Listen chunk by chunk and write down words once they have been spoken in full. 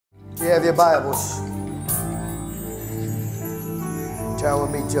You have your Bibles. Turn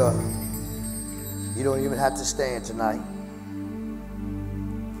with me to, you don't even have to stand tonight.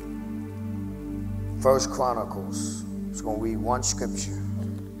 First Chronicles. I'm just going to read one scripture.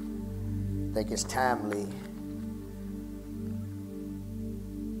 I think it's timely.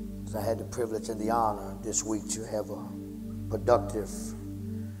 Because I had the privilege and the honor this week to have a productive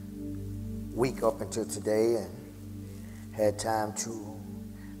week up until today, and had time to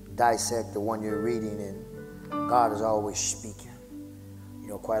dissect the one you're reading, and God is always speaking. You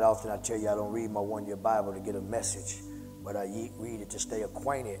know, quite often I tell you I don't read my one-year Bible to get a message, but I read it to stay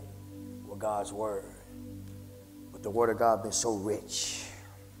acquainted with God's word. But the word of God has been so rich,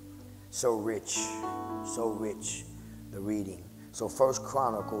 so rich, so rich, the reading. So First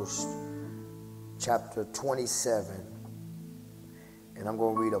Chronicles chapter 27, and I'm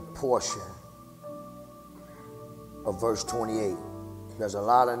going to read a portion of verse 28. There's a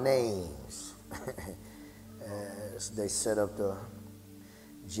lot of names as they set up the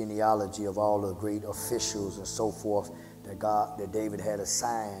genealogy of all the great officials and so forth that David had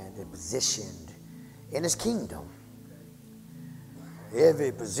assigned and positioned in his kingdom.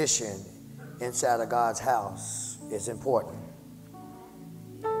 Every position inside of God's house is important.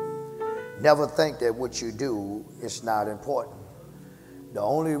 Never think that what you do is not important. The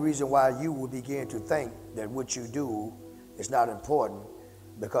only reason why you will begin to think that what you do is not important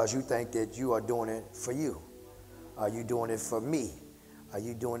because you think that you are doing it for you. Are you doing it for me? Are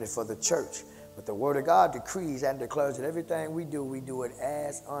you doing it for the church? But the word of God decrees and declares that everything we do it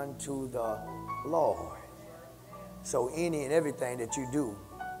as unto the Lord. So any and everything that you do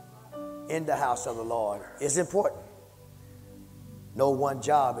in the house of the Lord is important. No one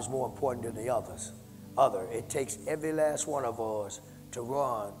job is more important than the others. It takes every last one of us to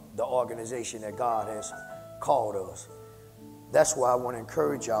run the organization that God has called us. That's why I want to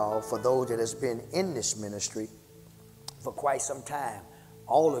encourage y'all, for those that has been in this ministry for quite some time,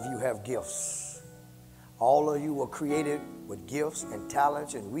 all of you have gifts. All of you were created with gifts and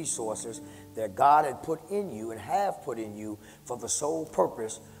talents and resources that God had put in you and have put in you for the sole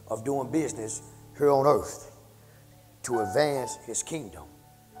purpose of doing business here on earth to advance his kingdom.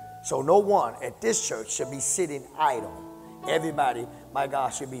 So no one at this church should be sitting idle. Everybody, my God,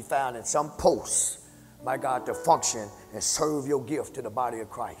 should be found in some post, my God, to function and serve your gift to the body of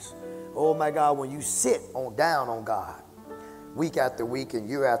Christ. Oh, my God, when you sit down on God, week after week and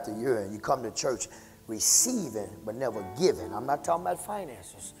year after year, and you come to church receiving but never giving. I'm not talking about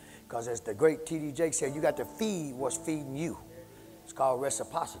finances, because as the great T.D. Jakes said, you got to feed what's feeding you. It's called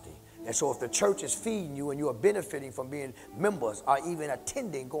reciprocity. And so if the church is feeding you and you are benefiting from being members or even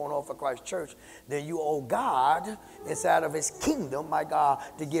attending, going off of Christ's church, then you owe God inside of his kingdom, my God,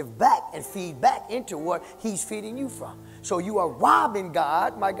 to give back and feed back into what he's feeding you from. So you are robbing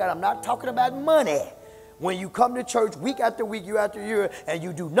God, my God. I'm not talking about money. When you come to church week after week, year after year, and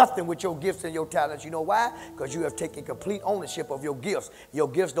you do nothing with your gifts and your talents, you know why? Because you have taken complete ownership of your gifts. Your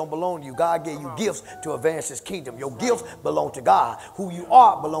gifts don't belong to you. God gave you gifts to advance his kingdom. Your gifts belong to God. Who you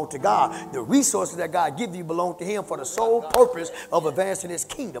are belong to God. The resources that God gives you belong to him for the sole purpose of advancing his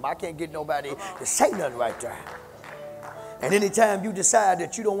kingdom. I can't get nobody to say nothing right there. And anytime you decide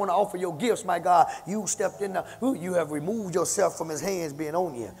that you don't want to offer your gifts, my God, you stepped in you have removed yourself from his hands being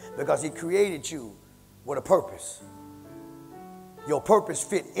on you, because he created you with a purpose. Your purpose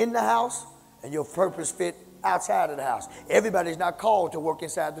fit in the house and your purpose fit outside of the house. Everybody's not called to work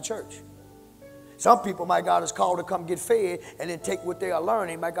inside the church. Some people, my God, is called to come get fed and then take what they are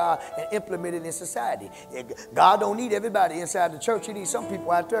learning, my God, and implement it in society. God don't need everybody inside the church. He needs some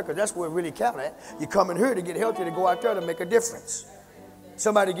people out there, because that's where it really counts at. You come in here to get healthy, to go out there to make a difference.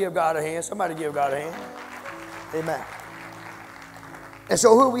 Somebody give God a hand. Somebody give God a hand. Amen. And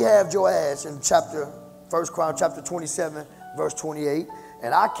so here we have Joash in First Chronicles chapter 27, verse 28.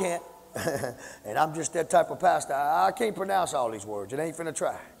 And I can't, and I'm just that type of pastor, I can't pronounce all these words. It ain't finna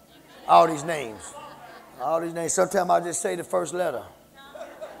try. All these names. Sometimes I just say the first letter.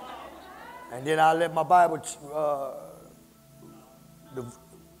 And then I let my Bible,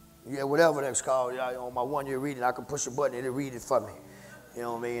 whatever that's called, on my one-year reading, I can push a button and it'll read it for me. You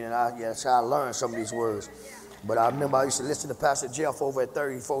know what I mean? And that's how I learned some of these words. But I remember I used to listen to Pastor Jeff over at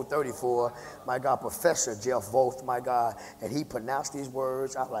 34, my God, Professor Jeff Voth, my God, and he pronounced these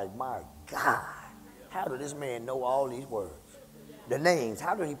words. I was like, my God, how did this man know all these words? The names,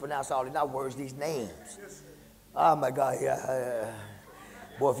 how did he pronounce all these, not words, these names? Oh, my God, yeah.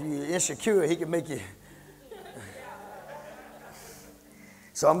 Boy, if you're insecure, he can make you.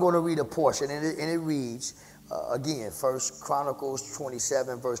 So I'm going to read a portion, and it reads, again, First Chronicles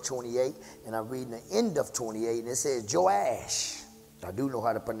 27, verse 28, and I'm reading the end of 28, and it says, Joash, I do know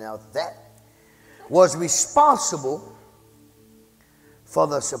how to pronounce that, was responsible for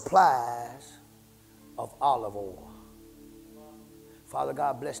the supplies of olive oil. Father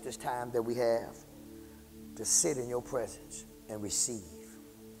God, bless this time that we have to sit in your presence and receive.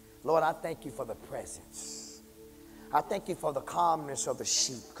 Lord, I thank you for the presence. I thank you for the calmness of the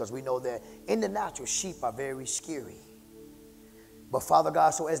sheep, because we know that in the natural, sheep are very scary. But Father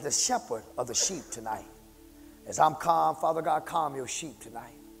God, so as the shepherd of the sheep tonight, as I'm calm, Father God, calm your sheep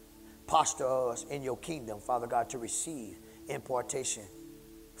tonight. Posture us in your kingdom, Father God, to receive impartation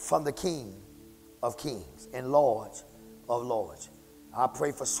from the King of kings and Lords of lords. I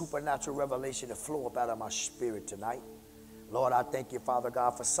pray for supernatural revelation to flow up out of my spirit tonight. Lord, I thank you, Father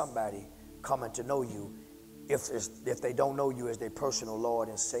God, for somebody coming to know you if they don't know you as their personal Lord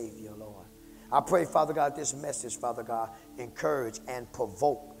and Savior, Lord. I pray, Father God, this message, Father God, encourage and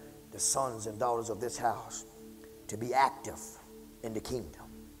provoke the sons and daughters of this house to be active in the kingdom.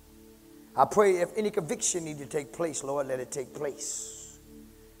 I pray if any conviction need to take place, Lord, let it take place.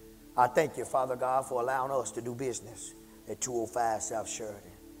 I thank you, Father God, for allowing us to do business at 205 South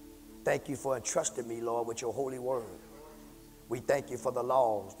Sheridan. Thank you for entrusting me, Lord, with your holy word. We thank you for the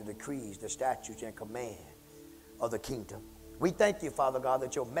laws, the decrees, the statutes, and command of the kingdom. We thank you, Father God,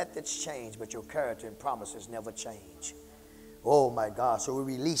 that your methods change, but your character and promises never change. Oh, my God, so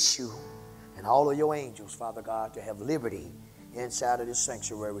we release you and all of your angels, Father God, to have liberty inside of this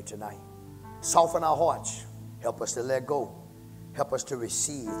sanctuary tonight. Soften our hearts. Help us to let go. Help us to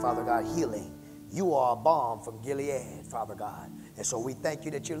receive, Father God, healing. You are a balm from Gilead, Father God. And so we thank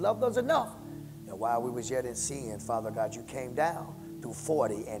you that you loved us enough. And while we was yet in sin, Father God, you came down through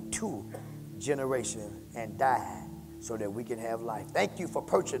 40 and 2 generations and died so that we can have life. Thank you for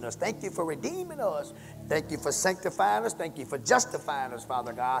purchasing us. Thank you for redeeming us. Thank you for sanctifying us. Thank you for justifying us,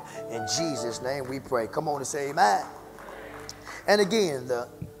 Father God. In Jesus' name we pray. Come on and say amen. And again, the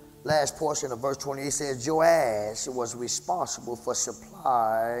last portion of verse 28 says, Joash was responsible for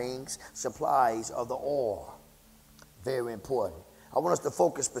supplies of the oil. Very important. I want us to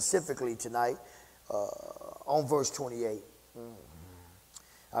focus specifically tonight on verse 28.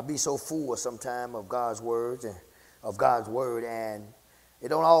 I be so full sometimes of God's words and and it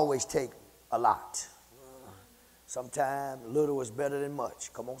don't always take a lot. Sometimes little is better than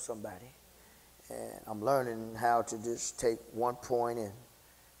much. Come on, somebody. And I'm learning how to just take one point and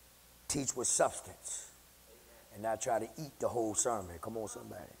teach with substance and not try to eat the whole sermon. Come on,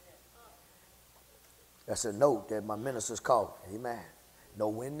 somebody. That's a note that my ministers caught. Amen. Know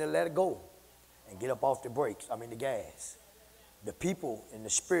when to let it go and get up off the brakes. The gas. The people in the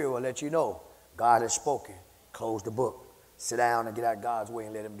spirit will let you know God has spoken. Close the book. Sit down and get out God's way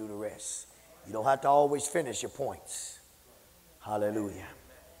and let him do the rest. You don't have to always finish your points. Hallelujah.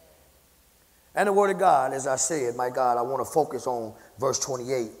 And the word of God, as I said, my God, I want to focus on verse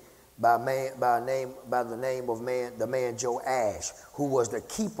 28 by the name of the man Joash, who was the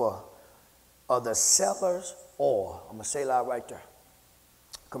keeper of the seller's oil. I'm going to say that right there.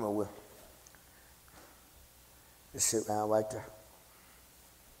 Come on, Will. Just sit down right there.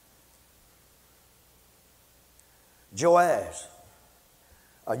 Joash,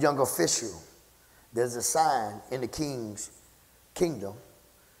 a young official, there's a sign in the king's kingdom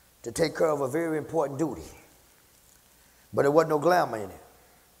to take care of a very important duty. But there wasn't no glamour in it.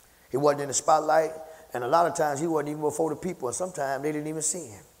 He wasn't in the spotlight, and a lot of times he wasn't even before the people, and sometimes they didn't even see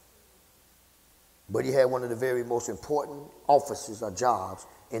him. But he had one of the very most important offices or jobs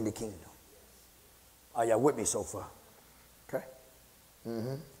in the kingdom. Are y'all with me so far? Okay.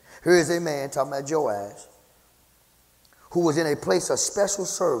 Here is a man, talking about Joash, who was in a place of special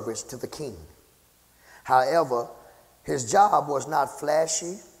service to the king. However, his job was not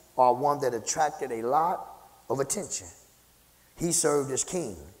flashy or one that attracted a lot of attention. He served as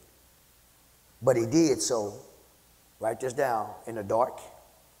king, but he did so, write this down, in the dark,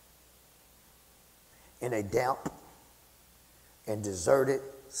 in a damp and deserted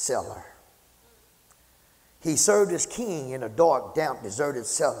cellar. He served as king in a dark, damp, deserted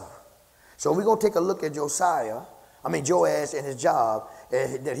cellar. So we're going to take a look at Joash and his job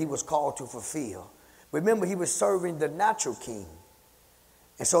that he was called to fulfill. Remember, he was serving the natural king.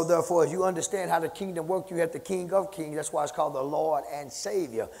 And so therefore, as you understand how the kingdom works, you have the King of Kings. That's why it's called the Lord and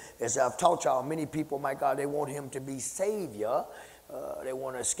Savior. As I've taught y'all, many people, my God, they want him to be Savior. They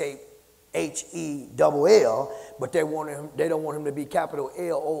want to escape H-E-double-L, but they don't want him to be capital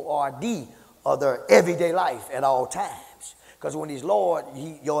L-O-R-D of their everyday life at all times. Because when he's Lord,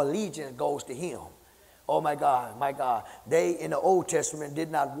 your allegiance goes to him. Oh my God, my God. They in the Old Testament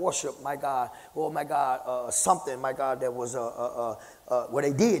did not worship, my God, oh my God, something, my God, that was what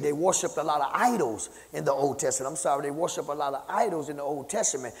they did. They worshiped a lot of idols in the Old Testament. I'm sorry, they worshiped a lot of idols in the Old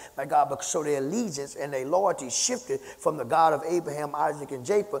Testament, my God, because so their allegiance and their loyalty shifted from the God of Abraham, Isaac, and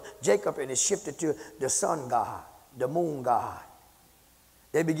Jacob, and it shifted to the sun God, the moon God.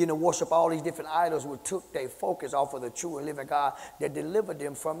 They began to worship all these different idols, which took their focus off of the true and living God that delivered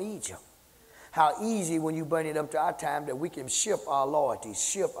them from Egypt. How easy when you bring it up to our time that we can shift our loyalty,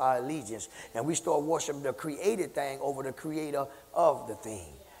 shift our allegiance, and we start worshiping the created thing over the creator of the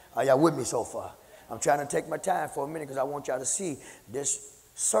thing. Are y'all with me so far? I'm trying to take my time for a minute because I want y'all to see this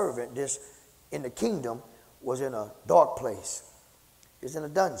servant, this in the kingdom, was in a dark place. He was in a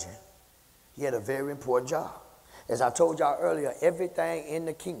dungeon. He had a very important job. As I told y'all earlier, everything in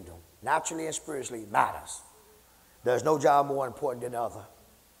the kingdom, naturally and spiritually, matters. There's no job more important than the other.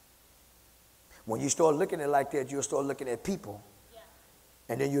 When you start looking at it like that, you'll start looking at people,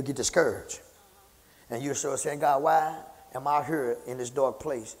 and then you'll get discouraged. And you'll start saying, God, why am I here in this dark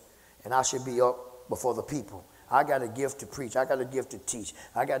place, and I should be up before the people? I got a gift to preach. I got a gift to teach.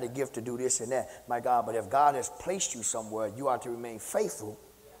 I got a gift to do this and that. My God, but if God has placed you somewhere, you ought to remain faithful.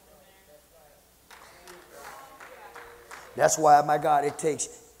 That's why, my God, it takes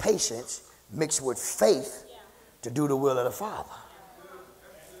patience mixed with faith to do the will of the Father.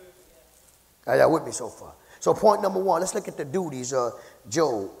 Are y'all with me so far? So point number one, let's look at the duties of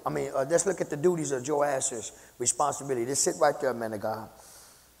let's look at the duties of Joash's responsibility. Just sit right there, man of God.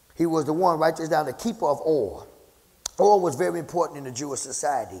 He was the one, write this down, the keeper of oil. Oil was very important in the Jewish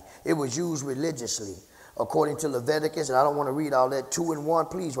society. It was used religiously. According to Leviticus, and I don't want to read all that,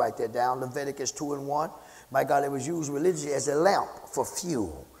 2:1, please write that down. Leviticus 2:1. My God, it was used religiously as a lamp for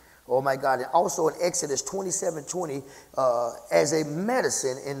fuel. Oh my God. And also in Exodus 27:20 as a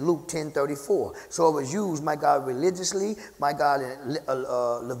medicine in Luke 10:34. So it was used, my God, religiously, my God, in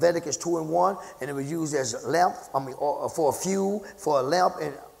Leviticus 2:1, and it was used as a lamp, for a fuel, for a lamp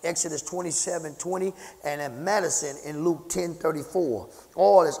in Exodus 27:20, and a medicine in Luke 10:34.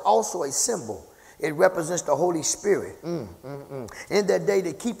 Oil is also a symbol. It represents the Holy Spirit. In that day,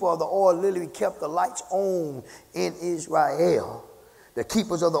 the keeper of the oil literally kept the lights on in Israel. The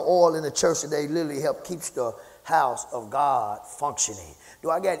keepers of the oil in the church today literally help keep the house of God functioning. Do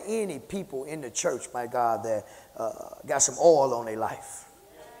I got any people in the church, my God, that got some oil on their life?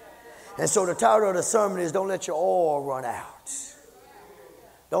 And so the title of the sermon is, don't let your oil run out.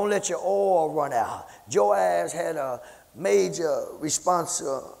 Don't let your oil run out. Joash had a major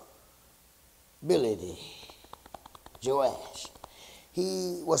responsibility. Joash.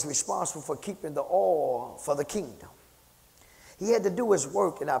 He was responsible for keeping the oil for the kingdom. He had to do his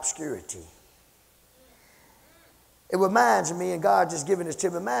work in obscurity. It reminds me, and God just giving this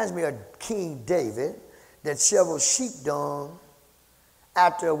to me, reminds me of King David that shoveled sheep dung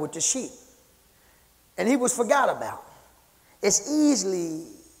out there with the sheep. And he was forgot about. It's easily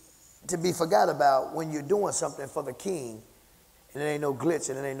to be forgot about when you're doing something for the king and there ain't no glitz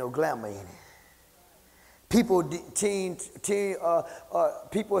and there ain't no glamour in it. People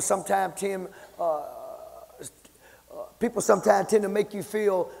sometimes tend to make you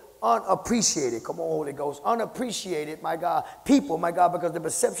feel unappreciated. Come on, Holy Ghost. Unappreciated, my God. People, my God, because the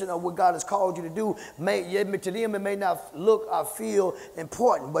perception of what God has called you to do, to them it may not look or feel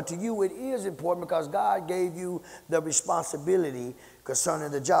important, but to you it is important because God gave you the responsibility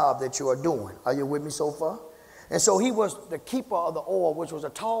concerning the job that you are doing. Are you with me so far? And so he was the keeper of the oil, which was a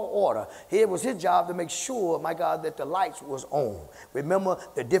tall order. It was his job to make sure, my God, that the lights was on. Remember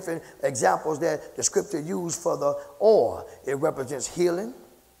the different examples that the scripture used for the oil. It represents healing.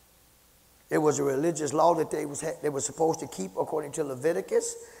 It was a religious law that they were supposed to keep according to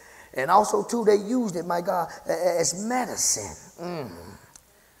Leviticus. And also, too, they used it, my God, as medicine.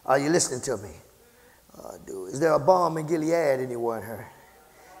 Are you listening to me? Is there a balm in Gilead anyone here?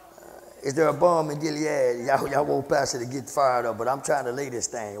 Is there a balm in Gilead? Y'all want Pastor to get fired up, but I'm trying to lay this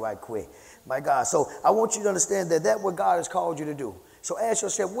thing right quick. My God. So I want you to understand that that's what God has called you to do. So ask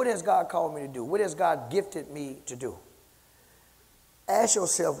yourself, what has God called me to do? What has God gifted me to do? Ask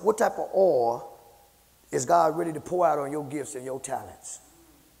yourself, what type of oil is God ready to pour out on your gifts and your talents?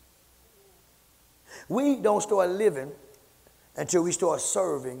 We don't start living until we start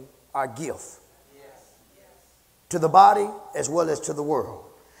serving our gift to the body as well as to the world.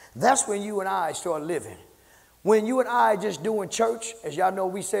 That's when you and I start living. When you and I just doing church, as y'all know,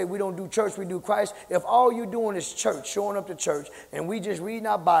 we say we don't do church, we do Christ. If all you're doing is church, showing up to church, and we just reading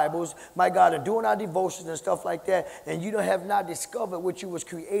our Bibles, my God, and doing our devotions and stuff like that, and you have not discovered what you was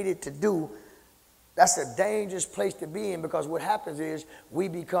created to do, that's a dangerous place to be in, because what happens is we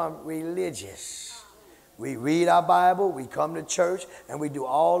become religious. We read our Bible, we come to church, and we do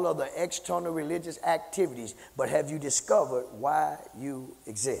all of the external religious activities. But have you discovered why you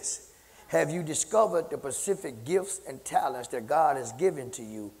exist? Have you discovered the specific gifts and talents that God has given to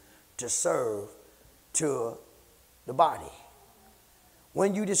you to serve to the body?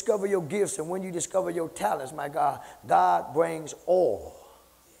 When you discover your gifts and when you discover your talents, my God, God brings oil.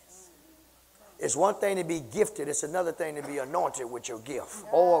 It's one thing to be gifted. It's another thing to be anointed with your gift.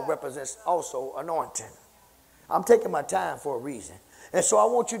 Oil represents also anointing. I'm taking my time for a reason. And so I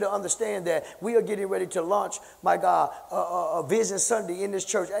want you to understand that we are getting ready to launch, my God, a Vision Sunday in this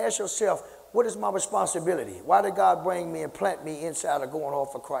church. Ask yourself, what is my responsibility? Why did God bring me and plant me inside of going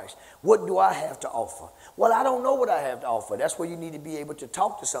off for Christ? What do I have to offer? Well, I don't know what I have to offer. That's where you need to be able to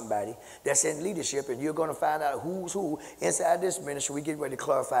talk to somebody that's in leadership, and you're going to find out who's who inside this ministry. We get ready to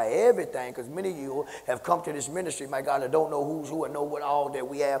clarify everything, because many of you have come to this ministry, my God, and don't know who's who and know what all that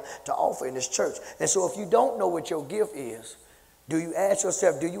we have to offer in this church. And so if you don't know what your gift is, do you ask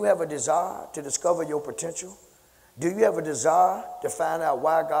yourself, do you have a desire to discover your potential? Do you have a desire to find out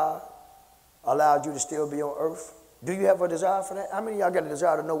why God allowed you to still be on earth? Do you have a desire for that? How many of y'all got a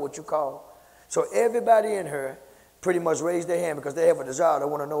desire to know what you call? So everybody in here pretty much raised their hand because they have a desire. They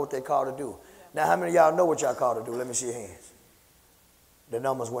want to know what they called to do. Now, how many of y'all know what y'all called to do? Let me see your hands. The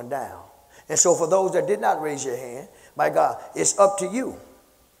numbers went down. And so for those that did not raise your hand, my God, it's up to you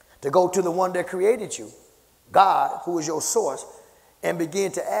to go to the one that created you, God, who is your source, and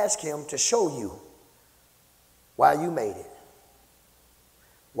begin to ask him to show you why you made it,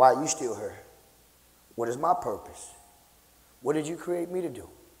 why you still here. What is my purpose? What did you create me to do?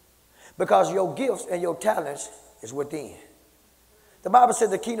 Because your gifts and your talents is within. The Bible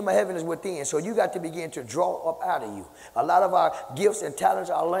said the kingdom of heaven is within, so you got to begin to draw up out of you. A lot of our gifts and talents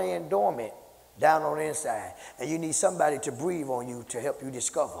are laying dormant down on the inside, and you need somebody to breathe on you to help you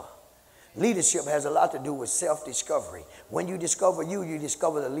discover. Leadership has a lot to do with self-discovery. When you discover you, you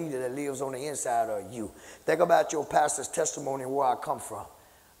discover the leader that lives on the inside of you. Think about your pastor's testimony and where I come from.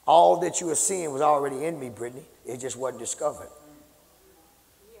 All that you are seeing was already in me, Brittany. It just wasn't discovered.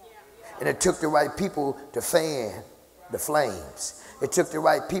 And it took the right people to fan the flames. It took the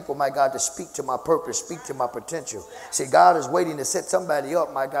right people, my God, to speak to my purpose, speak to my potential. See, God is waiting to set somebody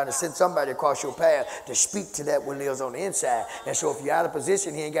up, my God, to send somebody across your path to speak to that what lives on the inside. And so if you're out of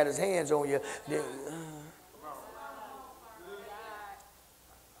position, he ain't got his hands on you.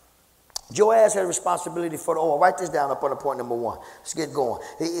 Joaz had a responsibility for the oil. Write this down up on the point number 1. Let's get going.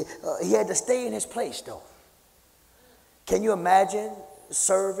 He had to stay in his place, though. Can you imagine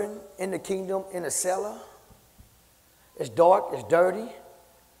serving in the kingdom in a cellar? It's dark, it's dirty,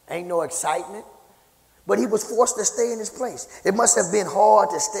 ain't no excitement. But he was forced to stay in his place. It must have been hard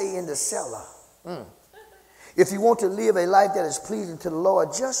to stay in the cellar. If you want to live a life that is pleasing to the Lord,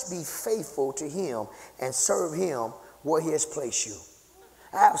 just be faithful to him and serve him where he has placed you.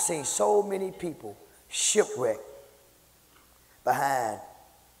 I've seen so many people shipwrecked behind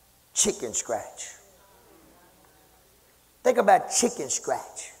chicken scratch. Think about chicken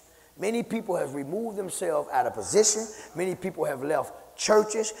scratch. Many people have removed themselves out of position. Many people have left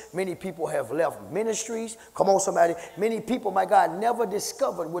churches. Many people have left ministries. Come on, somebody. Many people, my God, never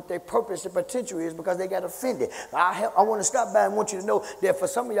discovered what their purpose and potential is because they got offended. I want to stop by and want you to know that for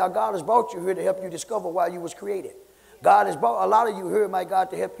some of y'all, God has brought you here to help you discover why you was created. God has brought a lot of you here, my God,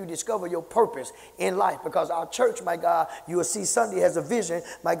 to help you discover your purpose in life. Because our church, my God, you will see Sunday has a vision,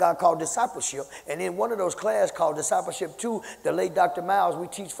 my God, called discipleship. And in one of those classes called Discipleship 2, the late Dr. Miles, we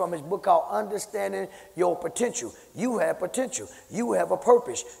teach from his book called Understanding Your Potential. You have potential. You have a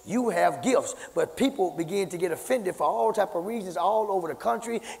purpose. You have gifts. But people begin to get offended for all type of reasons all over the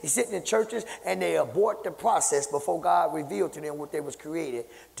country. He's sitting in churches and they abort the process before God revealed to them what they was created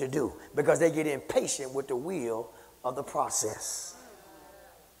to do. Because they get impatient with the will of the process.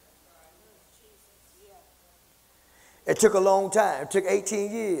 It took a long time. It took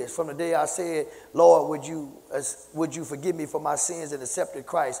 18 years from the day I said, Lord, would you forgive me for my sins and accepted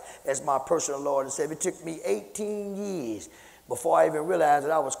Christ as my personal Lord and Savior. It took me 18 years before I even realized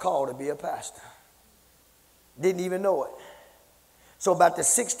that I was called to be a pastor. Didn't even know it. So about the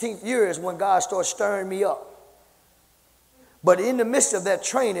 16th year is when God started stirring me up. But in the midst of that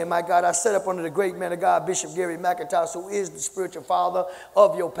training, my God, I set up under the great man of God, Bishop Gary McIntosh, who is the spiritual father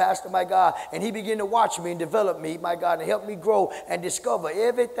of your pastor, my God. And he began to watch me and develop me, my God, and help me grow and discover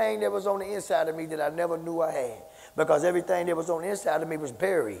everything that was on the inside of me that I never knew I had. Because everything that was on the inside of me was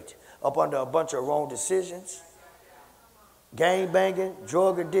buried up under a bunch of wrong decisions, gang banging,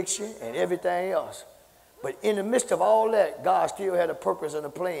 drug addiction, and everything else. But in the midst of all that, God still had a purpose and a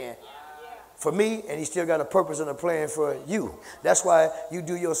plan for me, and he still got a purpose and a plan for you. That's why you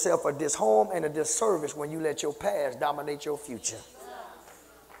do yourself a disharm and a disservice when you let your past dominate your future.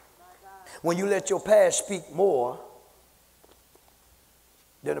 When you let your past speak more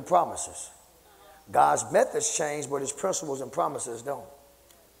than the promises. God's methods change, but his principles and promises don't.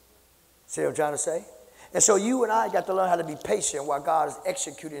 See what I'm trying to say? And so you and I got to learn how to be patient while God is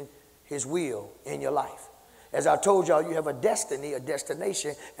executing his will in your life. As I told y'all, you have a destiny, a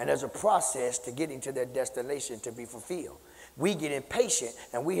destination, and there's a process to getting to that destination to be fulfilled. We get impatient,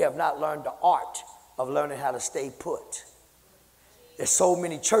 and we have not learned the art of learning how to stay put. There's so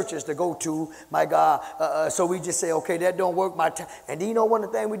many churches to go to, my God, so we just say, okay, that don't work my time. And do you know one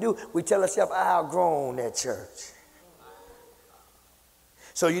of the things we do? We tell ourselves, I outgrown that church.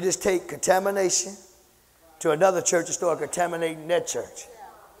 So you just take contamination to another church and start contaminating that church.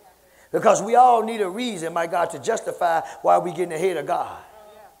 Because we all need a reason, my God, to justify why we're getting ahead of God.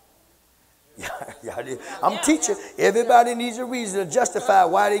 I'm teaching. Everybody needs a reason to justify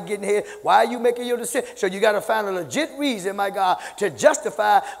why they're getting ahead. Why are you making your decision? So you got to find a legit reason, my God, to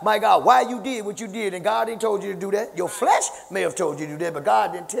justify, my God, why you did what you did. And God didn't told you to do that. Your flesh may have told you to do that, but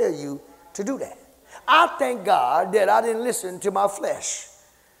God didn't tell you to do that. I thank God that I didn't listen to my flesh.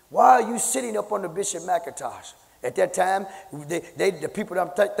 Why are you sitting up under Bishop McIntosh? At that time, the people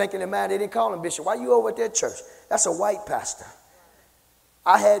that I'm thinking in mind, they didn't call him bishop. Why you over at that church? That's a white pastor.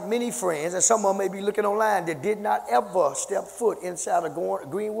 I had many friends, and some of them may be looking online, that did not ever step foot inside of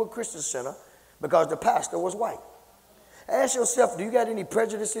Greenwood Christian Center because the pastor was white. Ask yourself, do you got any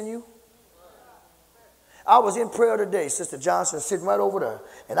prejudice in you? I was in prayer today, Sister Johnson sitting right over there,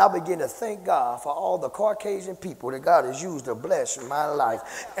 and I began to thank God for all the Caucasian people that God has used to bless my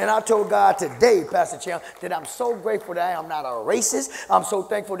life. And I told God today, Pastor Chan, that I'm so grateful that I am not a racist. I'm so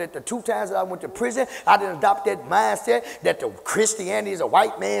thankful that the 2 times that I went to prison, I didn't adopt that mindset that the Christianity is a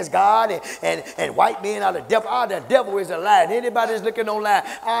white man's God and white men are the devil. The devil is a lie. And anybody that's looking online,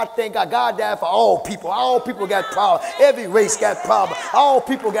 I thank God died for all people. All people got problems. Every race got problems. All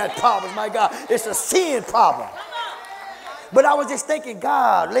people got problems, my God. It's a sin problem. But I was just thanking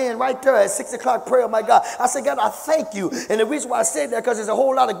God, laying right there at 6 o'clock prayer, my God. I said, God, I thank you. And the reason why I said that, because there's a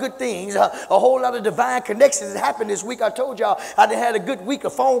whole lot of good things, a whole lot of divine connections that happened this week. I told y'all I done had a good week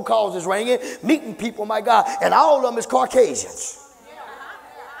of phone calls is ringing, meeting people, my God, and all of them is Caucasians.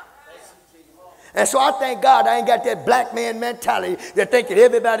 And so I thank God I ain't got that black man mentality that thinking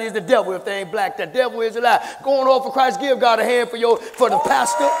everybody is the devil if they ain't black. The devil is a lie. Going on for Christ, give God a hand for the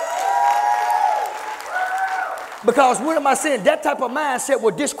pastor. Because what am I saying? That type of mindset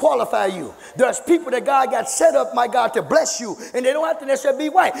will disqualify you. There's people that God got set up, my God, to bless you. And they don't have to necessarily be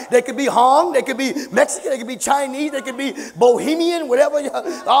white. They could be Hong, they could be Mexican, they could be Chinese, they could be Bohemian, whatever.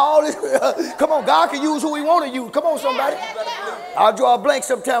 All this. Come on, God can use who he want to use. Come on, somebody. I'll draw a blank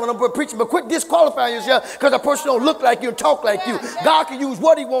sometime when I'm preaching, but quit disqualifying yourself because a person don't look like you and talk like you. God can use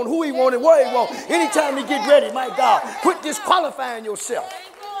what he want, who he want, and where he want. Anytime he get ready, my God, quit disqualifying yourself.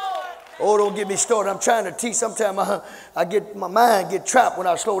 Oh, don't get me started. I'm trying to teach. Sometimes my mind get trapped when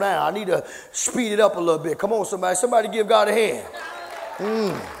I slow down. I need to speed it up a little bit. Come on, somebody. Somebody give God a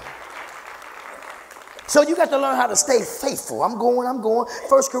hand. So you got to learn how to stay faithful. I'm going.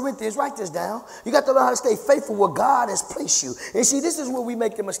 1 Corinthians, write this down. You got to learn how to stay faithful where God has placed you. And see, this is where we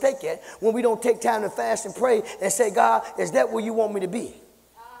make the mistake at, when we don't take time to fast and pray and say, God, is that where you want me to be?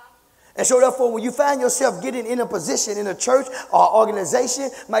 And so therefore, when you find yourself getting in a position in a church or organization,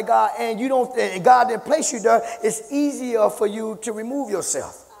 my God, and God didn't place you there, it's easier for you to remove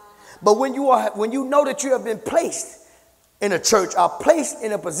yourself. But when you know that you have been placed in a church or placed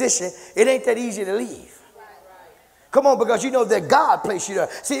in a position, it ain't that easy to leave. Come on, because you know that God placed you there.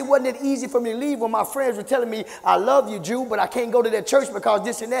 See, it wasn't that easy for me to leave when my friends were telling me, I love you, Jew, but I can't go to that church because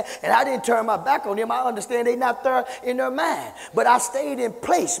this and that. And I didn't turn my back on them. I understand they're not there in their mind. But I stayed in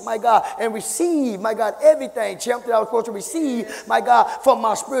place, my God, and received, my God, everything, champ, that I was supposed to receive, my God, from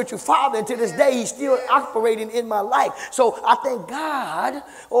my spiritual father. And to this day, he's still operating in my life. So I thank God,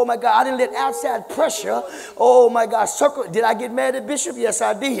 oh, my God, I didn't let outside pressure, oh, my God, circle. Did I get mad at Bishop? Yes,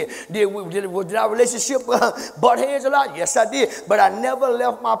 I did. Did our relationship butt heads a lot? Yes, I did. But I never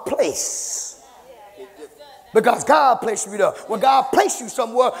left my place. Because God placed me there. When God placed you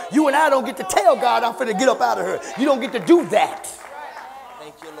somewhere, you and I don't get to tell God, I'm finna get up out of here. You don't get to do that.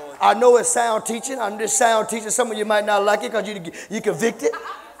 Thank you, Lord. I know it's sound teaching. I'm just sound teaching. Some of you might not like it because you're convicted.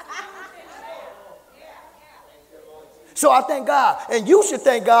 So I thank God, and you should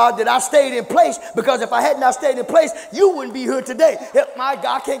thank God that I stayed in place, because if I had not stayed in place, you wouldn't be here today. My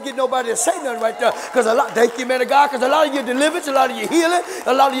God, I can't get nobody to say nothing right there, because thank you, man of God, because a lot of your deliverance, a lot of your healing,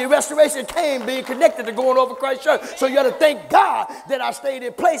 a lot of your restoration came being connected to going over Christ Church. So you got to thank God that I stayed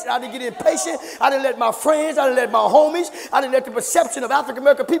in place. I didn't get impatient. I didn't let my friends, I didn't let my homies, I didn't let the perception of African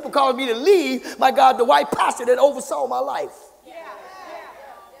American people cause me to leave, my God, the white pastor that oversaw my life.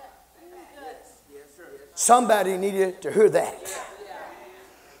 Somebody needed to hear that.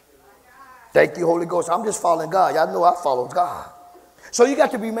 Thank you, Holy Ghost. I'm just following God. Y'all know I follow God. So you got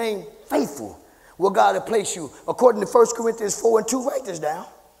to remain faithful where God has placed you. According to 1 Corinthians 4 and 2, write this down.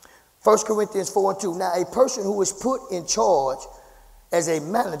 1 Corinthians 4 and 2. Now, a person who is put in charge as a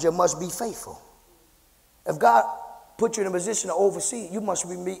manager must be faithful. If God put you in a position to oversee, you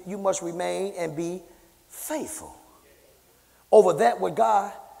must remain and be faithful over that what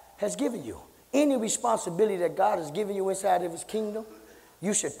God has given you. Any responsibility that God has given you inside of his kingdom,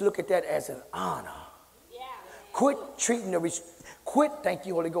 you should look at that as an honor. Yeah. Quit, thank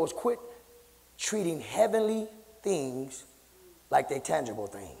you, Holy Ghost, quit treating heavenly things like they're tangible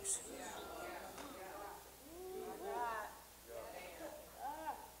things.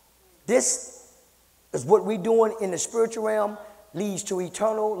 This is what we're doing in the spiritual realm, leads to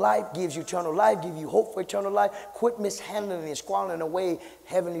eternal life, gives you eternal life, gives you hope for eternal life. Quit mishandling and squandering away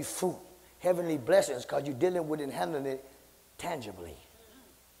heavenly fruit, heavenly blessings, because you're dealing with and handling it tangibly.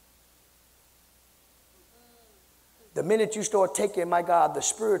 The minute you start taking, my God, the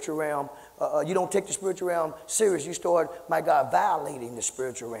spiritual realm, you don't take the spiritual realm serious, you start, my God, violating the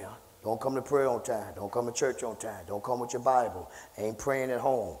spiritual realm. Don't come to prayer on time. Don't come to church on time. Don't come with your Bible. Ain't praying at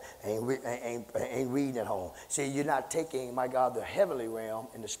home. Ain't reading at home. See, you're not taking, my God, the heavenly realm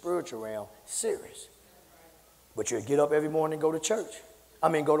and the spiritual realm serious. But you get up every morning and go to church.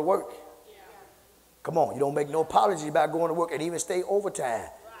 Go to work. Come on, you don't make no apologies about going to work and even stay overtime.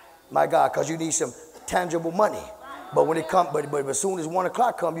 My God, because you need some tangible money. But when it comes, but as soon as 1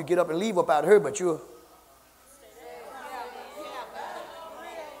 o'clock comes, you get up and leave up out of here, but you're.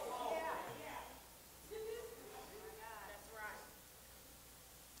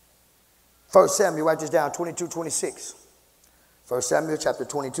 First Samuel, write this down, 22:26. 1 Samuel chapter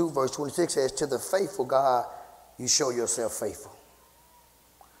 22, verse 26 says, to the faithful God, you show yourself faithful.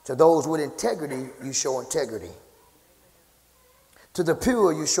 To those with integrity, you show integrity. To the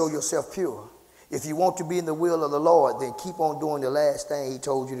pure, you show yourself pure. If you want to be in the will of the Lord, then keep on doing the last thing he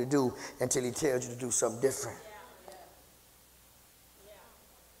told you to do until he tells you to do something different.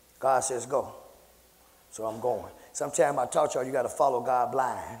 God says go. So I'm going. Sometimes I taught y'all you got to follow God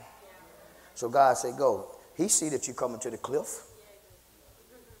blind. So God said go. He see that you coming to the cliff.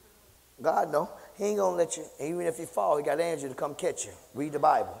 God know. He ain't going to let you, even if you fall, he got angels to come catch you. Read the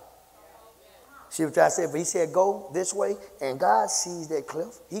Bible. See what I said? But he said, go this way, and God sees that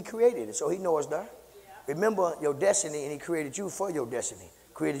cliff. He created it, so he knows it's there. Remember your destiny, and he created you for your destiny.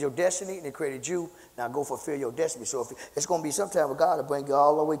 Created your destiny, and he created you. Now go fulfill your destiny. So it's going to be sometime where God will bring you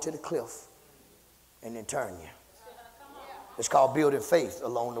all the way to the cliff and then turn you. It's called building faith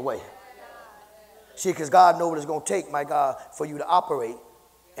along the way. See, because God knows what it's going to take, my God, for you to operate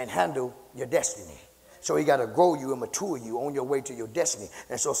and handle your destiny. So he got to grow you and mature you on your way to your destiny.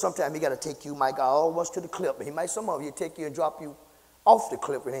 And so sometimes he got to take you, my God, almost to the cliff. And he might, some of you, take you and drop you off the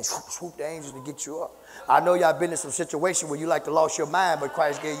cliff and then swoop the angels to get you up. I know y'all been in some situation where you like to lost your mind, but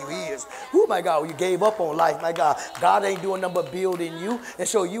Christ gave you ears. Oh, my God, you gave up on life, my God. God ain't doing nothing but building you. And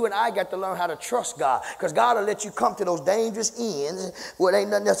so you and I got to learn how to trust God, because God will let you come to those dangerous ends where there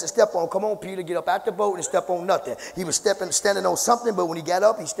ain't nothing else to step on. Come on, Peter, get up out the boat and step on nothing. He was standing on something, but when he got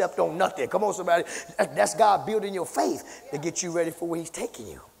up, he stepped on nothing. Come on, somebody. That's God building your faith to get you ready for where he's taking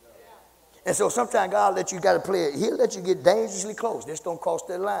you. And so sometimes God let you got to play it. He'll let you get dangerously close. This don't cross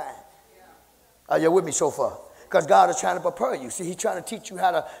that line. Are you with me so far? Because God is trying to prepare you. See, he's trying to teach you how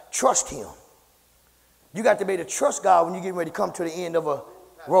to trust him. You got to be able to trust God when you're getting ready to come to the end of a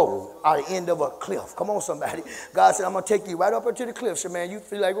road or the end of a cliff. Come on, somebody. God said, I'm going to take you right up into the cliff. So, man, you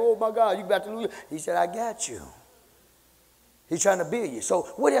feel like, oh, my God, you about to lose. He said, I got you. He's trying to build you. So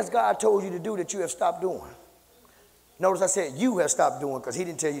what has God told you to do that you have stopped doing? Notice I said you have stopped doing, because he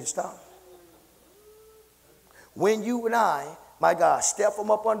didn't tell you to stop. When you and I, my God, step him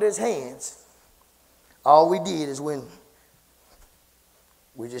up under his hands, all we did is when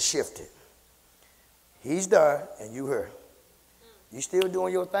we just shifted. He's there and you here. You still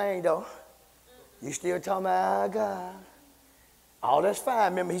doing your thing, though. You still talking about, God. All that's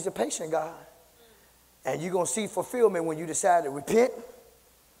fine. Remember, he's a patient God. And you're going to see fulfillment when you decide to repent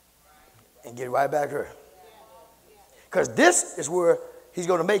and get right back here. Because this is where he's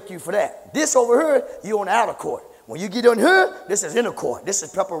going to make you for that. This over here, you're on the outer court. When you get on here, this is inner court. This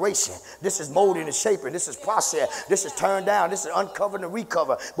is preparation. This is molding and shaping. This is process. This is turned down. This is uncovered and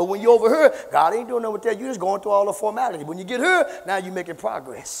recover. But when you're over here, God ain't doing nothing with that. You're just going through all the formality. When you get here, now you're making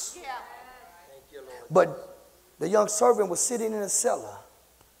progress. Yeah. Thank you, Lord. But the young servant was sitting in a cellar.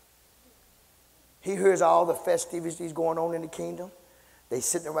 He hears all the festivities going on in the kingdom. They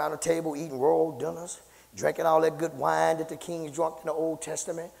sitting around the table eating royal dinners, drinking all that good wine that the kings drank in the Old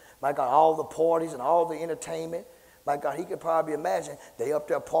Testament. My God, all the parties and all the entertainment. My God, he could probably imagine they up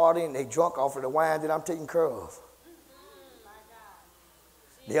there partying, they drunk off of the wine that I'm taking care of.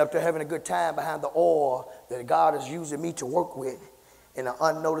 They up there having a good time behind the oil that God is using me to work with in an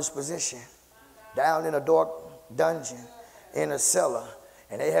unnoticed position, down in a dark dungeon, in a cellar,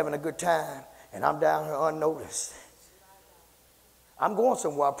 and they having a good time, and I'm down here unnoticed. I'm going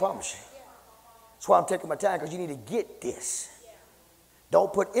somewhere, I promise you. That's why I'm taking my time, because you need to get this.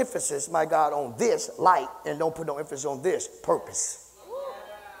 Don't put emphasis, my God, on this light, and don't put no emphasis on this purpose.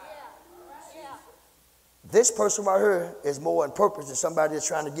 This person right here is more in purpose than somebody that's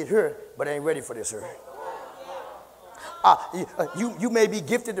trying to get here, but ain't ready for this here. You may be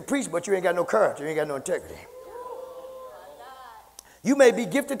gifted to preach, but you ain't got no character. You ain't got no integrity. You may be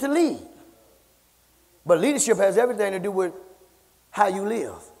gifted to lead, but leadership has everything to do with how you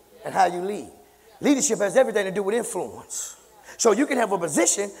live and how you lead. Leadership has everything to do with influence. So you can have a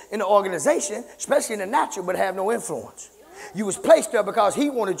position in the organization, especially in the natural, but have no influence. You was placed there because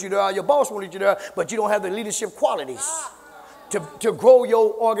he wanted you there, or your boss wanted you there, but you don't have the leadership qualities to grow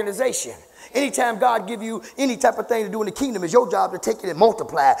your organization. Anytime God give you any type of thing to do in the kingdom, it's your job to take it and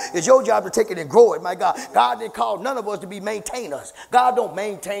multiply. It's your job to take it and grow it, my God. God didn't call none of us to be maintainers. God don't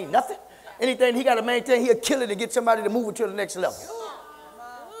maintain nothing. Anything he got to maintain, he'll kill it and get somebody to move it to the next level.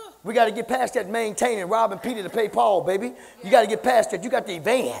 We got to get past that maintaining, robbing Peter to pay Paul, baby. You got to get past that. You got to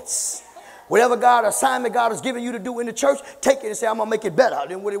advance. Whatever God, assignment God has given you to do in the church, take it and say, I'm going to make it better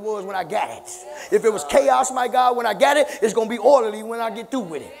than what it was when I got it. If it was chaos, my God, when I got it, it's going to be orderly when I get through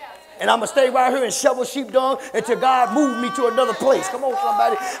with it. And I'm going to stay right here and shovel sheep dung until God moves me to another place. Come on,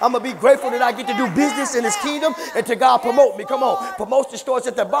 somebody. I'm going to be grateful that I get to do business in his kingdom until God promote me. Come on. Promotion starts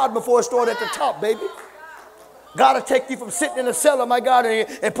at the bottom before it starts at the top, baby. God will take you from sitting in a cellar, my God,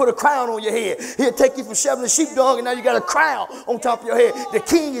 and put a crown on your head. He'll take you from shoveling sheep dung, and now you got a crown on top of your head. The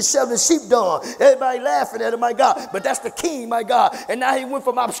king is shoveling sheep dung. Everybody laughing at him, my God. But that's the king, my God. And now he went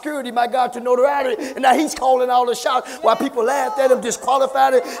from obscurity, my God, to notoriety. And now he's calling all the shots while people laughed at him,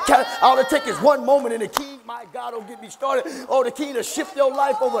 disqualified him. All it takes is one moment, and the king, my God, don't get me started. Oh, the king will shift your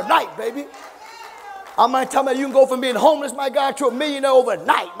life overnight, baby. I'm not talking about you can go from being homeless, my God, to a millionaire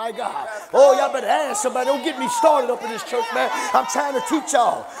overnight, my God. Oh, y'all better ask somebody. Don't get me started up in this church, man. I'm trying to teach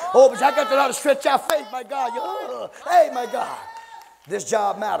y'all. Oh, but I got to know how to stretch our faith, my God. Hey, my God. This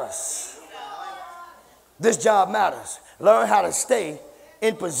job matters. This job matters. Learn how to stay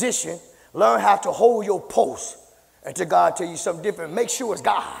in position. Learn how to hold your post until God tell you something different. Make sure it's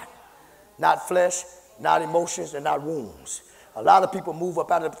God, not flesh, not emotions, and not wounds. A lot of people move up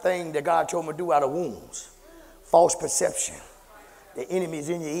out of the thing that God told them to do out of wounds. False perception. The enemy is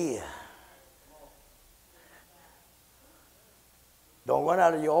in your ear. Don't run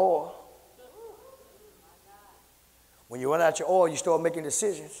out of your oil. When you run out your oil, you start making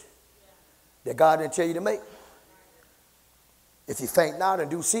decisions that God didn't tell you to make. If you faint not in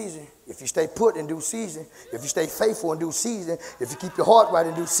due season, if you stay put in due season, if you stay faithful in due season, if you keep your heart right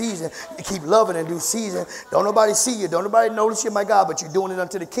in due season, you keep loving in due season, don't nobody see you, don't nobody notice you, my God, but you're doing it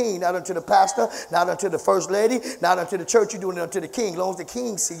unto the king, not unto the pastor, not unto the first lady, not unto the church, you're doing it unto the king. As long as the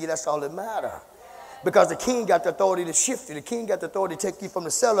king see you, that's all that matters. Because the king got the authority to shift you. The king got the authority to take you from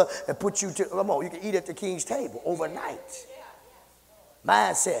the cellar and put you to, come on, you can eat at the king's table overnight.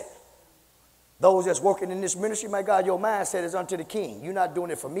 Mindset. Those that's working in this ministry, my God, your mindset is unto the king. You're not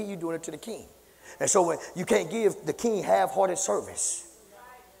doing it for me, you're doing it to the king. And so when you can't give the king half-hearted service.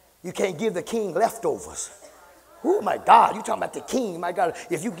 You can't give the king leftovers. Oh, my God, you're talking about the king, my God.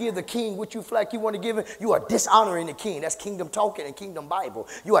 If you give the king what you feel like you want to give him, you are dishonoring the king. That's kingdom talking and kingdom Bible.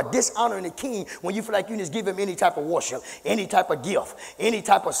 You are dishonoring the king when you feel like you just give him any type of worship, any type of gift, any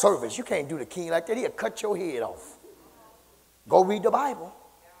type of service. You can't do the king like that. He'll cut your head off. Go read the Bible.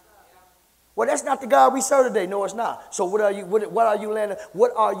 Well, that's not the God we serve today. No, it's not. So what are you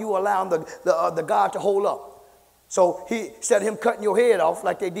allowing the God to hold up? So he said him cutting your head off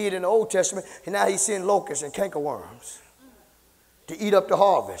like they did in the Old Testament, and now he's sending locusts and cankerworms to eat up the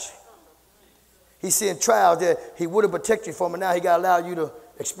harvest. He's seeing trials that he would have protected you from, and now he got to allow you to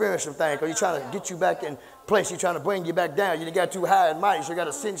experience some things because he's trying to get you back in place. He's trying to bring you back down. You got too high and mighty, so you got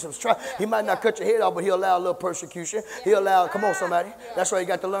to send some strife. He might not cut your head off, but he'll allow a little persecution. He'll allow, come on, somebody. That's why you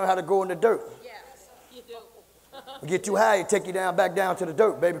got to learn how to grow in the dirt. You get too high, you take you down, back down to the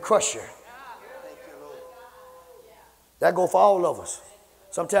dirt, baby, crush you. That go for all of us.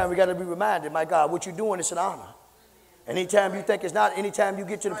 Sometimes we got to be reminded, my God, what you're doing is an honor. And anytime you think it's not, anytime you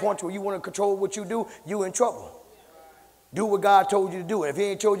get to the point where you want to control what you do, you're in trouble. Do what God told you to do. And if he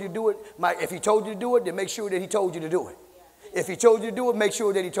ain't told you to do it, if he told you to do it, then make sure that he told you to do it. If he told you to do it, make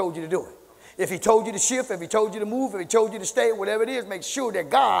sure that he told you to do it. If he told you to shift, if he told you to move, if he told you to stay, whatever it is, make sure that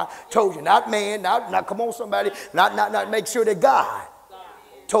God told you, not man, not come on somebody, not make sure that God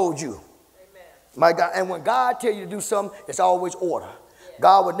told you. My God, and when God tell you to do something, it's always order.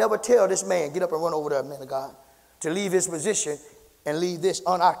 God would never tell this man, get up and run over there, man of God, to leave his position and leave this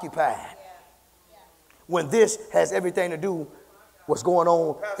unoccupied. When this has everything to do what's going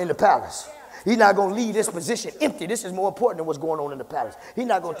on in the palace. He's not going to leave this position empty. This is more important than what's going on in the palace. He's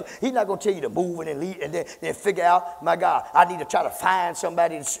not going to tell you to move and then leave and then figure out, my God, I need to try to find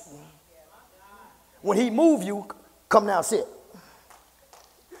somebody. When he move you, come down, sit.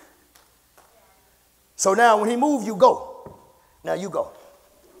 So now when he move you, go. Now you go.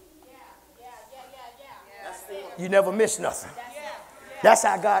 You never miss nothing. That's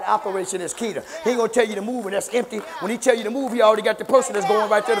how God operates in his kingdom. He ain't going to tell you to move and that's empty. When he tell you to move, he already got the person that's going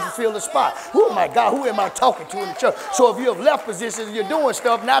right there to fulfill the spot. Oh my God, who am I talking to in the church? So if you have left positions, you're doing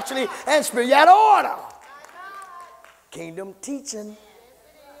stuff naturally and spiritually out of order. Kingdom teaching.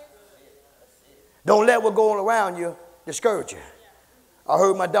 Don't let what going around you discourage you. I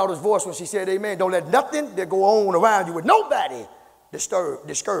heard my daughter's voice when she said amen. Don't let nothing that go on around you with nobody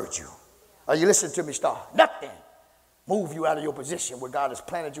discourage you. Are you listening to me, Star? Nothing. Move you out of your position where God has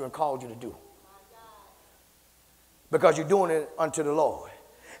planted you and called you to do. Because you're doing it unto the Lord.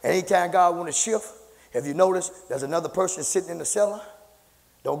 Anytime God wants to shift, if you notice there's another person sitting in the cellar,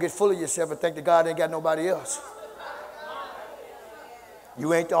 don't get full of yourself and think that God ain't got nobody else.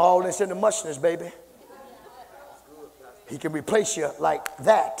 You ain't all this in the muchness, baby. He can replace you like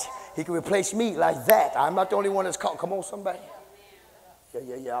that. He can replace me like that. I'm not the only one that's called. Come on, somebody.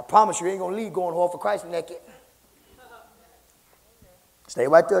 Yeah. I promise you ain't going to leave going hard for Christ naked. Stay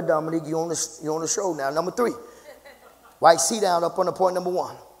right there, Dominique. You're on the show now. Number 3. White seat down up on the point number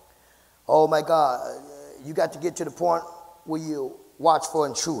 1. Oh, my God. You got to get to the point where you watch for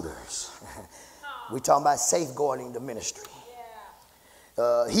intruders. We're talking about safeguarding the ministry.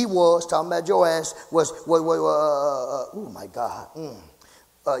 He was, talking about Joash, oh, my God.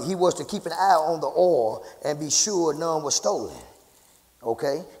 He was to keep an eye on the oil and be sure none was stolen.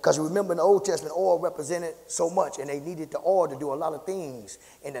 Okay? Because remember in the Old Testament, oil represented so much, and they needed the oil to do a lot of things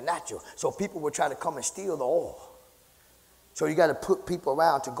in the natural. So people would try to come and steal the oil. So you got to put people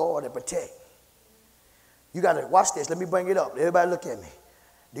around to guard and protect. You got to, watch this, let me bring it up. Everybody look at me.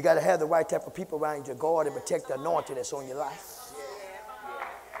 You got to have the right type of people around you to guard and protect the anointing that's on your life.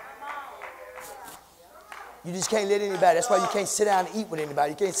 You just can't let anybody. That's why you can't sit down and eat with anybody.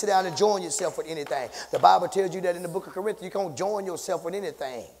 You can't sit down and join yourself with anything. The Bible tells you that in the book of Corinthians, you can't join yourself with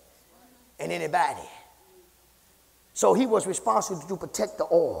anything and anybody. So he was responsible to protect the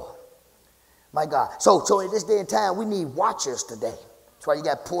oil. My God. So in this day and time, we need watchers today. That's why you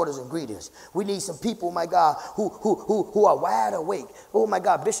got porters and greeters. We need some people, my God, who are wide awake. Oh, my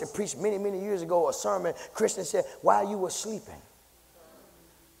God, Bishop preached many years ago a sermon. Christian said, while you were sleeping.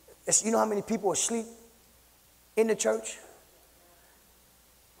 You know how many people are asleep in the church?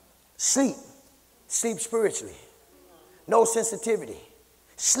 Sleep spiritually. No sensitivity.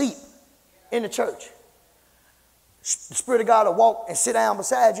 Sleep in the church. The Spirit of God will walk and sit down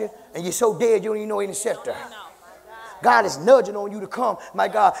beside you, and you're so dead you don't even know any set there. God is nudging on you to come, my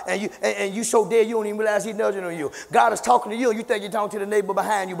God, and you so dead you don't even realize he's nudging on you. God is talking to you. You think you're talking to the neighbor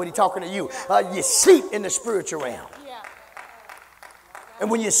behind you, but he's talking to you. You sleep in the spiritual realm. And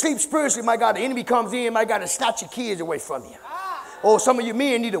when you sleep spiritually, my God, the enemy comes in, my God, and snatch your kids away from you. Oh, some of you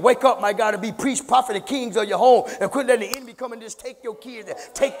men need to wake up, my God, and be priests, prophets, and kings of your home, and quit letting the enemy come and just take your kids and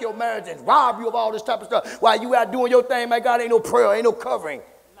take your marriage and rob you of all this type of stuff. While you out doing your thing, my God, ain't no prayer, ain't no covering.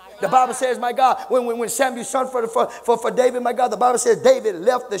 The Bible says, my God, when Samuel son for David, my God, the Bible says David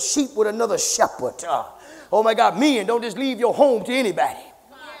left the sheep with another shepherd. Oh, my God, men, don't just leave your home to anybody.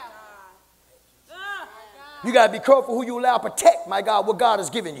 You got to be careful who you allow to protect, my God, what God has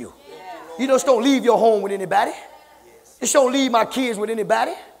given you. You just don't leave your home with anybody. Just don't leave my kids with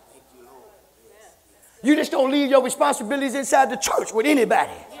anybody. You just don't leave your responsibilities inside the church with anybody.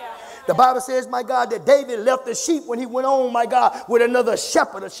 The Bible says, my God, that David left the sheep when he went on, my God, with another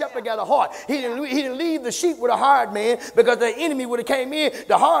shepherd. A shepherd got a heart. He didn't leave the sheep with a hard man, because the enemy would have came in.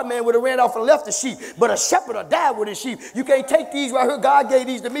 The hard man would have ran off and left the sheep. But a shepherd will die with his sheep. You can't take these right here. God gave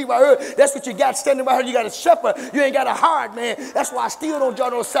these to me right here. That's what you got standing right here. You got a shepherd. You ain't got a hard man. That's why I still don't draw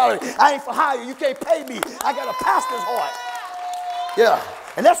no salary. I ain't for hire. You can't pay me. I got a pastor's heart. Yeah.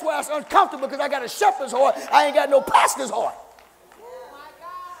 And that's why it's uncomfortable, because I got a shepherd's heart. I ain't got no pastor's heart.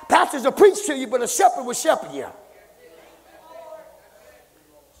 Pastors will preach to you, but a shepherd will shepherd you.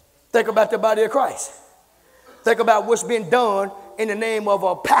 Think about the body of Christ. Think about what's been done in the name of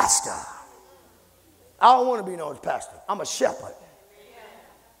a pastor. I don't want to be known as pastor. I'm a shepherd.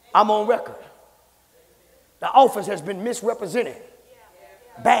 I'm on record. The office has been misrepresented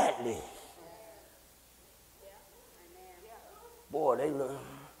badly. Boy, they look.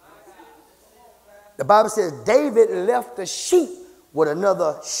 The Bible says David left the sheep with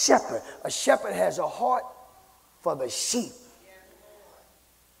another shepherd. A shepherd has a heart for the sheep.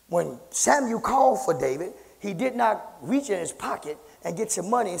 When Samuel called for David, he did not reach in his pocket and get some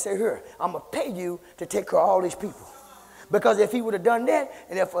money and say, here, I'm going to pay you to take care of all these people. Because if he would have done that,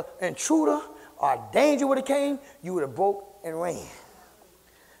 and if an intruder or a danger would have came, you would have broke and ran.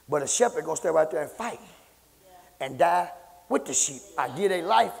 But a shepherd going to stay right there and fight and die with the sheep. I give a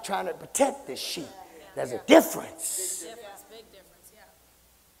life trying to protect the sheep. There's a difference. Big difference, yeah.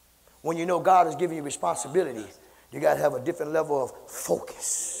 When you know God is giving you responsibility, you got to have a different level of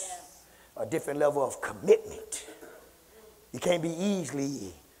focus, a different level of commitment. You can't be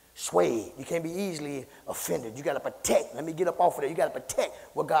easily swayed. You can't be easily offended. You got to protect. Let me get up off of that. You got to protect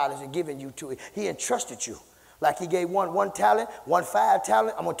what God has given you to. He entrusted you. Like he gave one talent, 5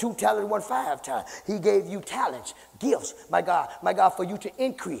 talent. I'm on 2 talent, 5 talent. He gave you talents, gifts, my God, for you to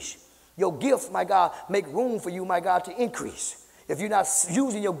increase. Your gifts, my God, make room for you, my God, to increase. If you're not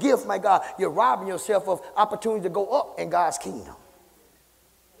using your gift, my God, you're robbing yourself of opportunity to go up in God's kingdom.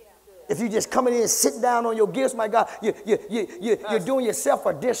 If you're just coming in and sitting down on your gifts, my God, you're doing yourself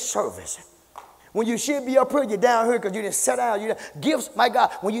a disservice. When you should be up here, you're down here because you didn't sit down. Gifts, my God,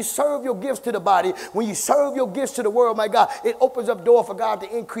 when you serve your gifts to the body, when you serve your gifts to the world, my God, it opens up door for God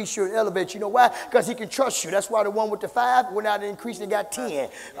to increase you and elevate you. You know why? Because he can trust you. That's why the one with the 5 went out and increased and got 10.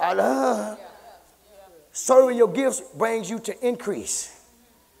 Serving your gifts brings you to increase.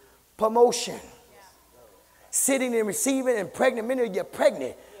 Promotion. Sitting and receiving and pregnant men, you're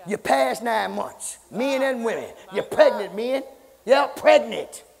pregnant. You're past 9 months. Men and women. You're pregnant, men. Yeah,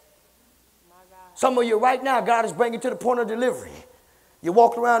 pregnant. Some of you right now, God is bringing you to the point of delivery. You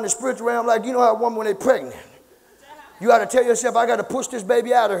walk around the spiritual realm like, you know how a woman when they're pregnant. You got to tell yourself, I got to push this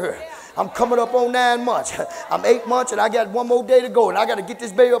baby out of her. I'm coming up on 9 months. I'm 8 months and I got 1 more day to go and I got to get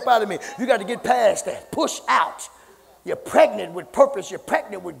this baby up out of me. You got to get past that. Push out. You're pregnant with purpose. You're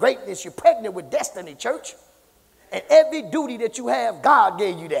pregnant with greatness. You're pregnant with destiny, church. And every duty that you have, God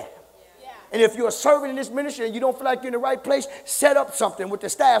gave you that. And if you're a servant in this ministry and you don't feel like you're in the right place, set up something with the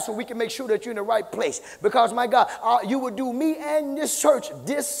staff so we can make sure that you're in the right place. Because, my God, you would do me and this church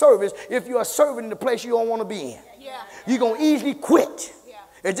disservice if you're a servant in the place you don't want to be in. Yeah. You're going to easily quit. Yeah.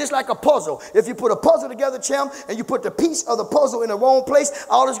 It's just like a puzzle. If you put a puzzle together, champ, and you put the piece of the puzzle in the wrong place,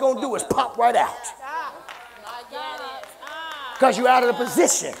 all it's going to do is pop right out. Because you're out of the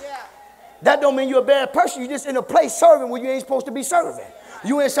position. That don't mean you're a bad person. You're just in a place serving where you ain't supposed to be serving.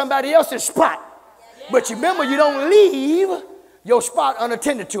 You in somebody else's spot. But you remember, you don't leave your spot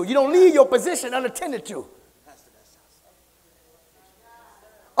unattended to. You don't leave your position unattended to.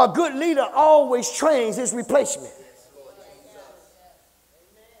 A good leader always trains his replacement.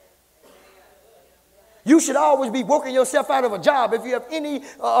 You should always be working yourself out of a job. If you have any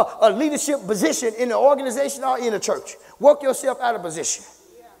a leadership position in the organization or in the church, work yourself out of position.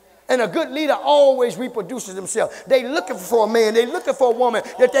 And a good leader always reproduces themselves. They're looking for a man. They're looking for a woman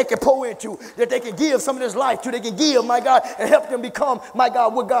that they can pour into, that they can give some of this life to. They can give, my God, and help them become, my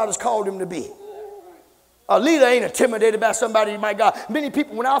God, what God has called them to be. A leader ain't intimidated by somebody, my God. Many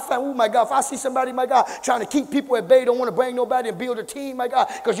people, when I find, oh, my God, if I see somebody, my God, trying to keep people at bay, don't want to bring nobody and build a team, my God,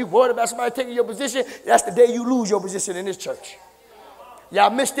 because you're worried about somebody taking your position, that's the day you lose your position in this church. Y'all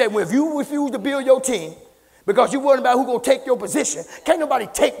missed that. If you refuse to build your team, because you're worried about who's going to take your position. Can't nobody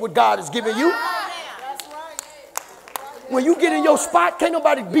take what God has given you. When you get in your spot, can't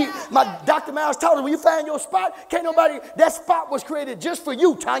nobody beat. My Dr. Miles taught us, when you find your spot, can't nobody, that spot was created just for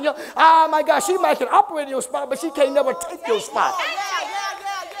you, Tanya. Ah, my God, she might can operate in your spot, but she can't never take your spot.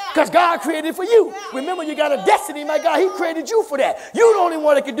 Because God created it for you. Remember, you got a destiny, my God. He created you for that. You're the only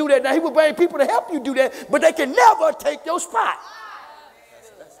one that can do that. Now, he will bring people to help you do that, but they can never take your spot.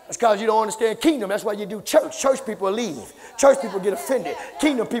 That's because you don't understand kingdom. That's why you do church. Church people leave. Church people get offended.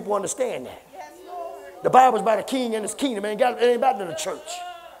 Kingdom people understand that. The Bible's about a king and his kingdom. It ain't about the church.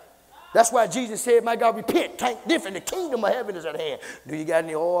 That's why Jesus said, my God, repent, think different. The kingdom of heaven is at hand. Do you got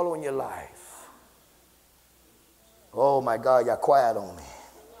any oil on your life? Oh, my God, y'all quiet on me.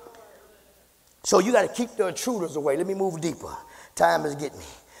 So you got to keep the intruders away. Let me move deeper. Time is getting me.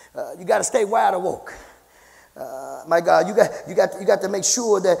 You got to stay wide awoke. My God, you got to make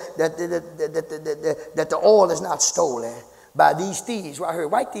sure that the oil is not stolen by these thieves right here.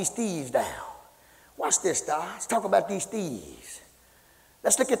 Write these thieves down. Watch this, Let's talk about these thieves.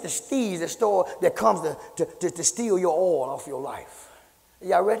 Let's look at the thieves that comes to steal your oil off your life.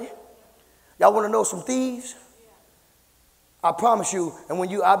 Y'all ready? Y'all want to know some thieves? I promise you, and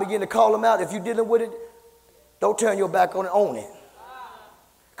when I begin to call them out, if you're dealing with it, don't turn your back on it, own it.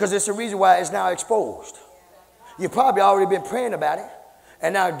 Because it's the reason why it's now exposed. You've probably already been praying about it.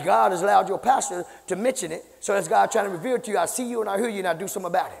 And now God has allowed your pastor to mention it. So that's God trying to reveal to you, I see you and I hear you and I do something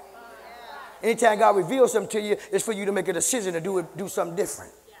about it. Anytime God reveals something to you, it's for you to make a decision to do something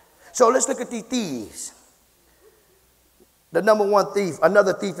different. So let's look at these thieves. The number one thief,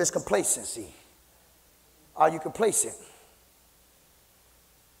 another thief is complacency. Are you complacent?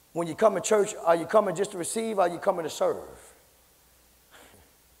 When you come to church, are you coming just to receive or are you coming to serve?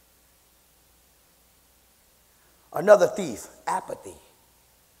 Another thief, apathy.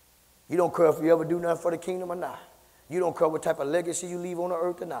 You don't care if you ever do nothing for the kingdom or not. You don't care what type of legacy you leave on the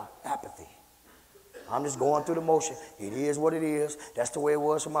earth or not. Apathy. I'm just going through the motion. It is what it is. That's the way it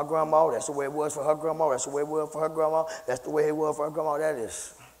was for my grandma. That's the way it was for her grandma. That's the way it was for her grandma. That's the way it was for her grandma. That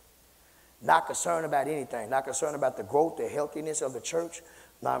is not concerned about anything. Not concerned about the growth, the healthiness of the church.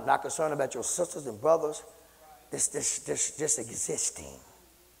 Not concerned about your sisters and brothers. Just existing.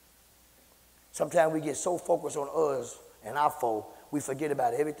 Sometimes we get so focused on us and our folk, we forget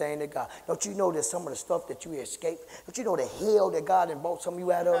about everything that God. Don't you know that some of the stuff that you escaped? Don't you know the hell that God had brought some of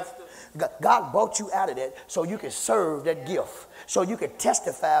you out of? God brought you out of that so you could serve that gift. So you could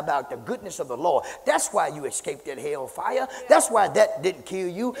testify about the goodness of the Lord. That's why you escaped that hell fire. That's why that didn't kill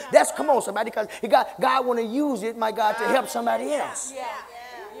you. Come on, somebody, because God want to use it, my God, to help somebody else.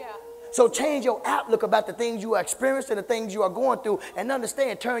 So change your outlook about the things you are experiencing, the things you are going through, and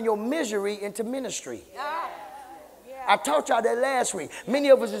understand, turn your misery into ministry. I taught y'all that last week. Many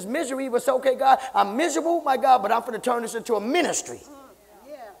of us is misery, but say, okay, God, I'm miserable, my God, but I'm going to turn this into a ministry.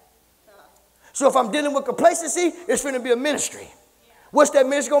 So if I'm dealing with complacency, it's going to be a ministry. What's that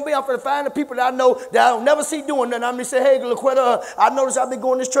ministry going to be? I'm going to find the people that I know that I don't never see doing nothing. I'm going to say, hey, Laquetta, I noticed I've been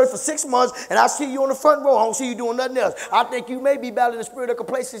going to this church for 6 months, and I see you on the front row. I don't see you doing nothing else. I think you may be battling the spirit of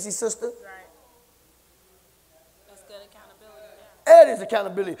complacency, sister. Right. That's good accountability. Yeah. That is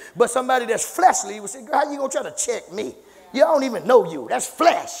accountability. But somebody that's fleshly will say, girl, how you going to try to check me? You don't even know you. That's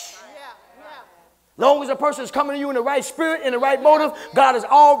flesh. Long as a person is coming to you in the right spirit, in the right motive, God is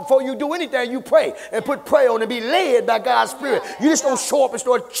all, before you do anything, you pray and put prayer on and be led by God's spirit. You just don't show up and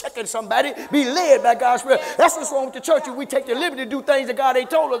start checking somebody. Be led by God's spirit. That's what's wrong with the church. We take the liberty to do things that God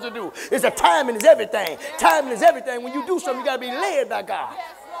ain't told us to do. It's a timing is everything. Timing is everything. When you do something, you got to be led by God.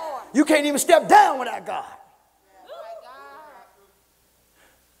 You can't even step down without God.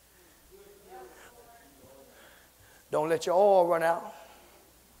 Don't let your oil run out.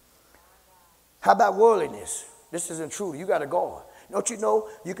 How about worldliness? This isn't true. You got to guard. Don't you know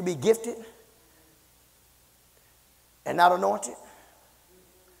you can be gifted and not anointed?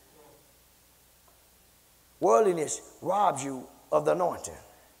 Worldliness robs you of the anointing.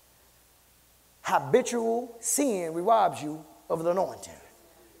 Habitual sin robs you of the anointing.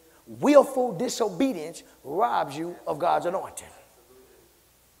 Willful disobedience robs you of God's anointing.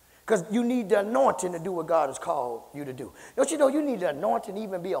 Because you need the anointing to do what God has called you to do. Don't you know you need the anointing to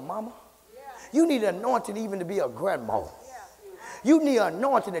even be a mama? You need an anointing even to be a grandma. You need an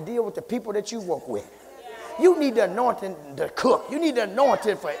anointing to deal with the people that you work with. You need the anointing to cook. You need the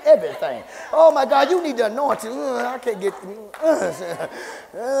anointing for everything. Oh, my God, you need the anointing. I can't get...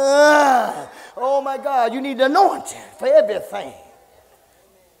 oh, my God, you need the anointing for everything.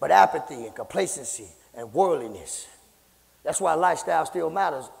 But apathy and complacency and worldliness, that's why lifestyle still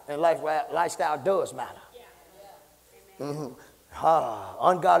matters, and lifestyle does matter. Mm-hmm.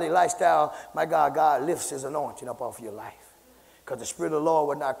 Ungodly lifestyle, my God, God lifts his anointing up off your life. Because the Spirit of the Lord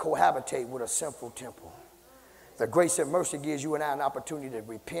will not cohabitate with a sinful temple. The grace and mercy gives you and I an opportunity to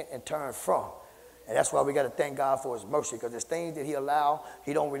repent and turn from. And that's why we got to thank God for his mercy. Because there's things that he allow,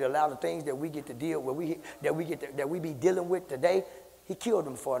 he don't really allow the things that we get to deal with, that we be dealing with today. He killed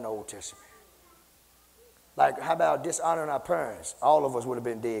them for in the Old Testament. Like, how about dishonoring our parents? All of us would have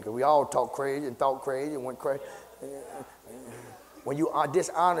been dead because we all talked crazy and thought crazy and went crazy. When you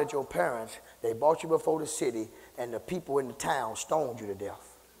dishonored your parents, they brought you before the city, and the people in the town stoned you to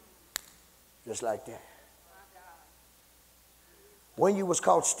death. Just like that. When you was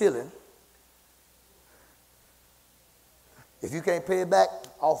caught stealing, if you can't pay it back,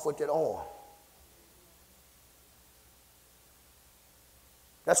 off with that arm.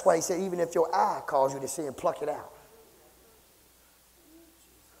 That's why he said, even if your eye calls you to sin, pluck it out.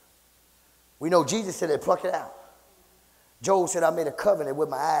 We know Jesus said that, pluck it out. Job said, I made a covenant with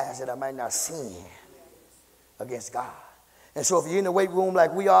my eyes that I might not sin against God. And so if you're in the weight room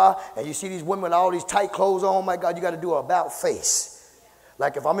like we are, and you see these women with all these tight clothes on, my God, you got to do an about face.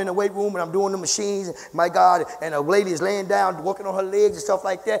 Like if I'm in the weight room and I'm doing the machines, my God, and a lady is laying down, working on her legs and stuff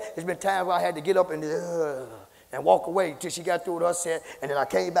like that, there's been times where I had to get up and walk away until she got through with her set, and then I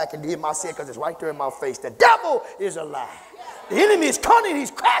came back and did my set because it's right there in my face. The devil is a lie. The enemy is cunning,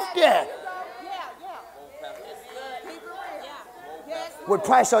 he's crafty. What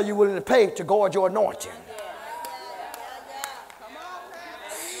price are you willing to pay to guard your anointing?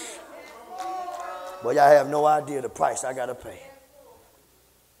 Well, y'all have no idea the price I got to pay.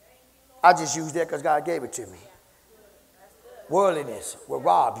 I just used that because God gave it to me. Worldliness will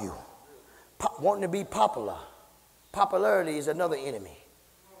rob you. Wanting to be popular. Popularity is another enemy.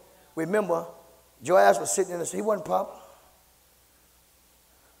 Remember, Joash was sitting in the, he wasn't popular.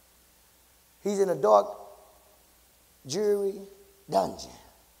 He's in a dark, dreary dungeon,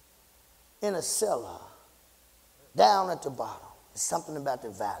 in a cellar, down at the bottom. There's something about the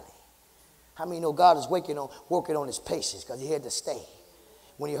valley. How many know God is working on his patience because he had to stay?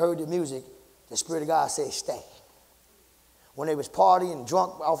 When he heard the music, the Spirit of God said, stay. When they was partying,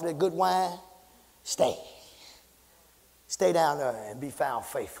 drunk off that good wine, stay. Stay down there and be found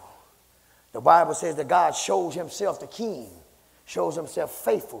faithful. The Bible says that God shows himself, the king, shows himself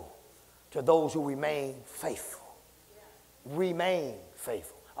faithful to those who remain faithful. Remain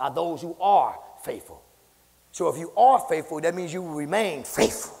faithful are those who are faithful. So if you are faithful, that means you will remain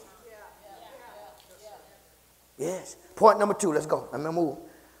faithful. Yes. Point number 2. Let's go. Let me move.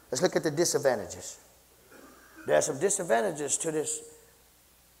 Let's look at the disadvantages. There are some disadvantages to this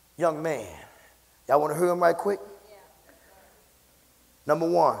young man. Y'all want to hear them right quick? Yeah. Number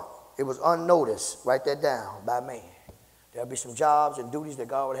 1, it was unnoticed. Write that down, by man. There'll be some jobs and duties that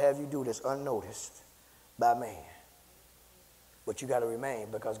God would have you do that's unnoticed by man. But you got to remain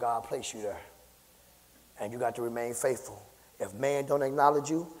because God placed you there. And you got to remain faithful. If man don't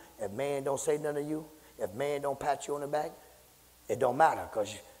acknowledge you, if man don't say nothing to you, if man don't pat you on the back, it don't matter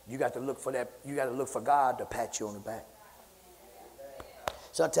because you got to look for that. You got to look for God to pat you on the back.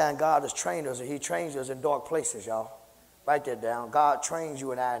 Sometimes God has trained us, and he trains us in dark places, y'all. Write that down. God trains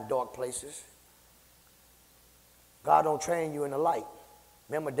you and I in dark places. God don't train you in the light.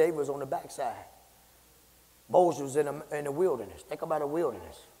 Remember, David was on the backside. Moses was in the wilderness. Think about a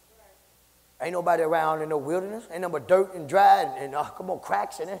wilderness. Ain't nobody around in the wilderness. Ain't no but dirt and dry and come on,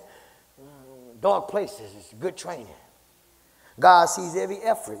 cracks in it. Dark places. It's good training. God sees every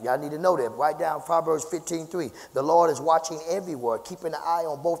effort. Y'all need to know that. Write down Proverbs 15:3. The Lord is watching everywhere, keeping an eye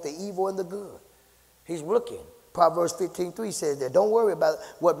on both the evil and the good. He's looking. Proverbs 15:3 says that. Don't worry about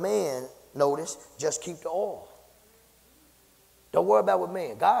what man noticed. Just keep the oil. Don't worry about what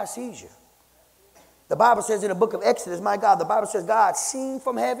man. God sees you. The Bible says in the book of Exodus, my God, the Bible says God seen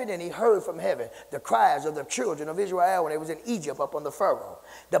from heaven and he heard from heaven the cries of the children of Israel when they was in Egypt up under Pharaoh.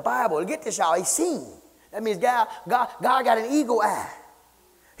 The Bible, get this y'all, he seen. That means God got an eagle eye.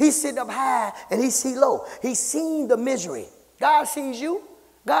 He's sitting up high and he see low. He's seen the misery. God sees you.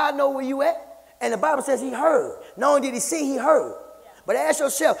 God know where you at. And the Bible says he heard. Not only did he see, he heard. But ask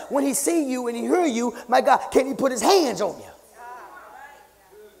yourself, when he see you and he hear you, my God, can he put his hands on you?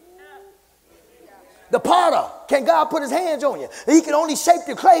 The potter, can God put his hands on you? He can only shape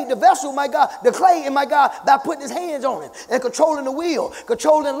the clay, the vessel, my God, the clay, and my God, by putting his hands on it and controlling the wheel,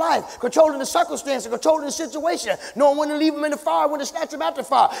 controlling life, controlling the circumstances, controlling the situation, knowing when to leave him in the fire, when to snatch him out the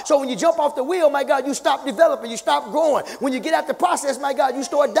fire. So when you jump off the wheel, my God, you stop developing, you stop growing. When you get out the process, my God, you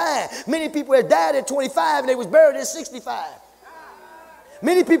start dying. Many people have died at 25 and they was buried at 65.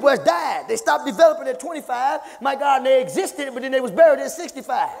 Many people have died. They stopped developing at 25, my God, and they existed, but then they was buried at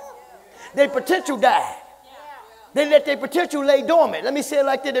 65. Their potential died. They let their potential lay dormant. Let me say it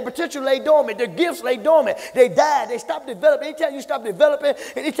like that. Their potential lay dormant. Their gifts lay dormant. They died. They stopped developing. Anytime you stop developing,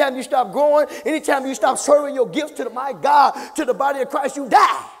 anytime you stop growing, anytime you stop serving your gifts to my God, to the body of Christ, you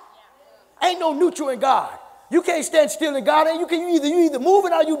die. Ain't no neutral in God. You can't stand still in God. And you either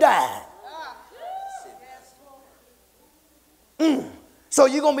moving or you die. So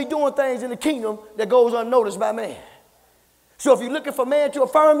you're going to be doing things in the kingdom that goes unnoticed by man. So if you're looking for man to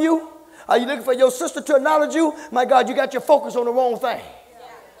affirm you, Are you looking for your sister to acknowledge you? My God, you got your focus on the wrong thing.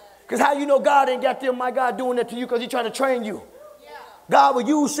 Because how you know God ain't got them, my God, doing that to you because he's trying to train you. God will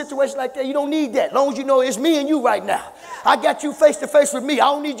use situations like that. You don't need that. As long as you know it's me and you right now. I got you face to face with me. I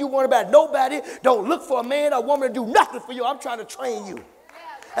don't need you worrying about nobody. Don't look for a man or woman to do nothing for you. I'm trying to train you.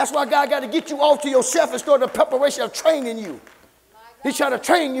 That's why God got to get you off to yourself and start the preparation of training you. He's trying to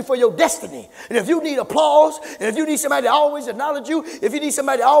train you for your destiny. And if you need applause, and if you need somebody to always acknowledge you, if you need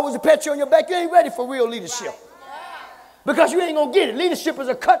somebody to always pat you on your back, you ain't ready for real leadership. Because you ain't going to get it. Leadership is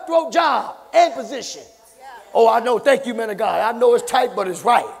a cutthroat job and position. Oh, I know. Thank you, man of God. I know it's tight, but it's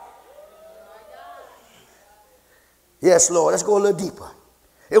right. Yes, Lord. Let's go a little deeper.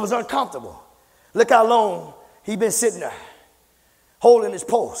 It was uncomfortable. Look how long he been sitting there, holding his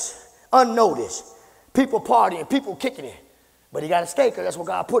post, unnoticed. People partying, people kicking it. But he got to stay because that's what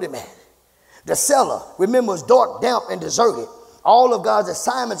God put him at. The cellar, remember, is dark, damp, and deserted. All of God's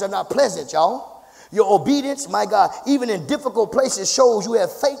assignments are not pleasant, y'all. Your obedience, my God, even in difficult places shows you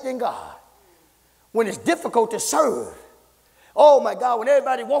have faith in God. When it's difficult to serve. Oh, my God, when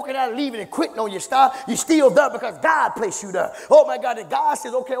everybody walking out and leaving and quitting on your star, you still there because God placed you there. Oh, my God, and God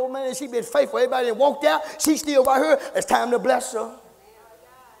says, okay, oh, man, she been faithful. Everybody that walked out, she's still right here. It's time to bless her.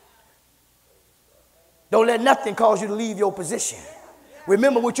 Don't let nothing cause you to leave your position.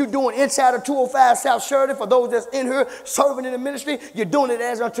 Remember what you're doing inside of 205 South Sheridan. For those that's in here serving in the ministry, you're doing it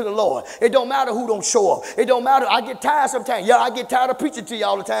as unto the Lord. It don't matter who don't show up. It don't matter. I get tired sometimes. Yeah, I get tired of preaching to you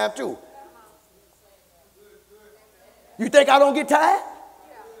all the time, too. You think I don't get tired?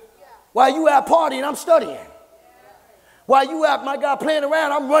 While you out partying, I'm studying. While you out, my God, playing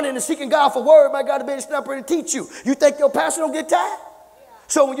around, I'm running and seeking God for word, my God, to be able to step in and teach you. You think your pastor don't get tired?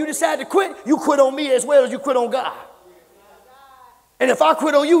 So when you decide to quit, you quit on me as well as you quit on God. And if I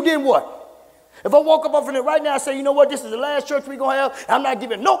quit on you, then what? If I walk up from it right now and say, you know what, this is the last church we're going to have, I'm not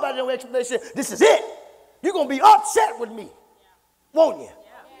giving nobody no explanation, this is it. You're going to be upset with me, won't you?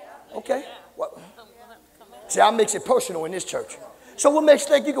 Okay. What? See, I makes it personal in this church. So what makes you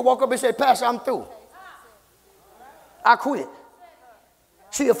think you can walk up and say, Pastor, I'm through? I quit.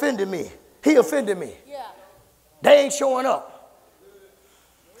 She offended me. He offended me. They ain't showing up.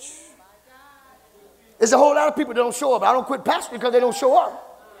 There's a whole lot of people that don't show up. I don't quit pastoring because they don't show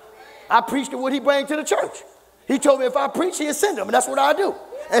up. I preach to what he brings to the church. He told me if I preach, he'll send them, and that's what I do.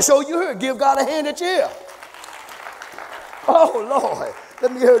 And so you hear, give God a hand at your ear. Oh, Lord.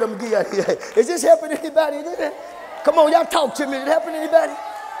 Let me hear them again. Is this helping anybody? Come on, y'all talk to me. Is it helping anybody?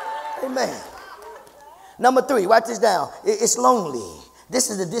 Amen. Number 3, write this down. It's lonely. This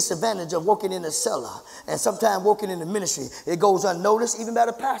is the disadvantage of working in the cellar and sometimes working in the ministry. It goes unnoticed, even by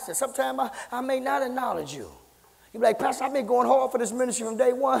the pastor. Sometimes I may not acknowledge you. You be like, Pastor, I've been going hard for this ministry from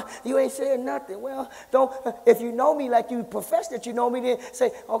day one. You ain't saying nothing. Well, don't. If you know me like you profess that you know me, then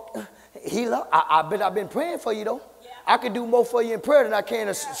say, okay, I bet I've been praying for you, though. I can do more for you in prayer than I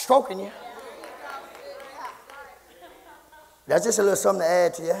can stroking you. That's just a little something to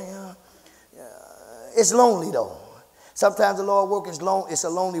add to you. It's lonely, though. Sometimes the Lord work is long. It's a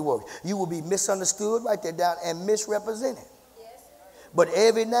lonely work. You will be misunderstood, write that down, and misrepresented. But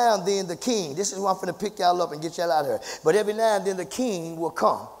every now and then the king, this is where I'm going to pick y'all up and get y'all out of here. But every now and then the king will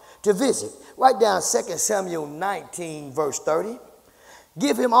come to visit. Write down 2 Samuel 19, verse 30.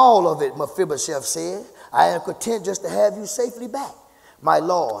 Give him all of it, Mephibosheth said. I am content just to have you safely back, my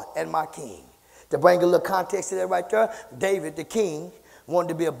Lord and my king. To bring a little context to that right there, David, the king, wanted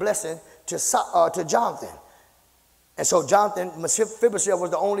to be a blessing to Jonathan. And so Jonathan, Mephibosheth was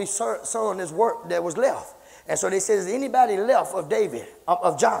the only son that was left. And so they said, is anybody left of David,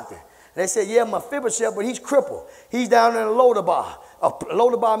 of Jonathan? And they said, yeah, Mephibosheth, but he's crippled. He's down in a Lodabar.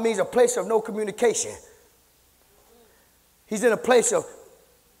 Lodabar means a place of no communication. He's in a place of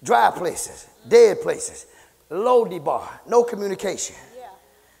dry places, dead places. Lodabar, no communication. Yeah.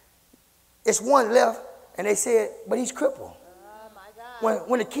 It's one left, and they said, but he's crippled. Oh, my God.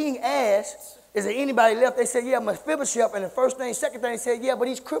 When the king asked, is there anybody left? They said, yeah, Mephibosheth. And the first thing, second thing, said, yeah, but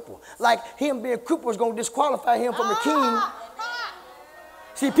he's crippled. Like him being crippled is going to disqualify him from the king.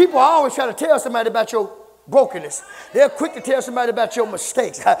 See, people always try to tell somebody about your brokenness. They're quick to tell somebody about your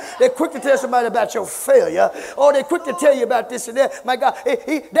mistakes. They're quick to tell somebody about your failure. Oh, they're quick to tell you about this and that. My God,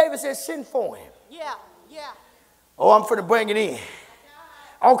 David said, send for him. Yeah. Oh, I'm finna bring it in.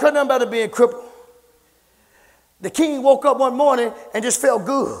 I don't care nothing about it being crippled. The king woke up one morning and just felt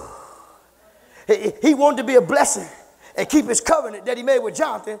good. He wanted to be a blessing and keep his covenant that he made with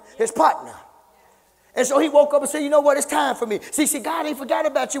Jonathan, his partner. And so he woke up and said, you know what, it's time for me. See, God ain't forgot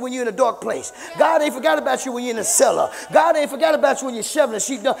about you when you're in a dark place. God ain't forgot about you when you're in a cellar. God ain't forgot about you when you're shoveling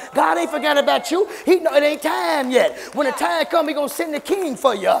sheep. God ain't forgot about you. It ain't time yet. When the time comes, he's going to send the king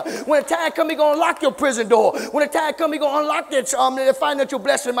for you. When the time comes, he's going to unlock your prison door. When the time comes, he's going to unlock that financial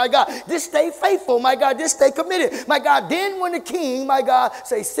blessing, my God. Just stay faithful, my God. Just stay committed, my God. Then when the king, my God,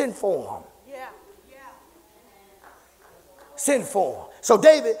 say, send for him. Send for him. So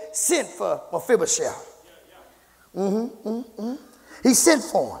David sent for Mephibosheth. He sent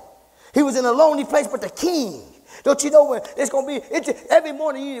for him. He was in a lonely place, but the king, don't you know when it's going to be, every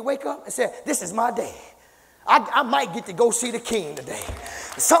morning you need to wake up and say, this is my day. I might get to go see the king today.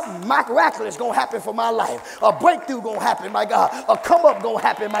 Something miraculous going to happen for my life. A breakthrough going to happen, my God. A come up going to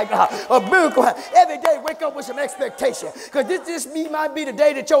happen, my God. A miracle. Every day wake up with some expectation. Because this might be the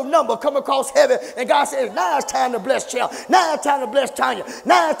day that your number come across heaven. And God says, now it's time to bless Child. Now it's time to bless Tanya.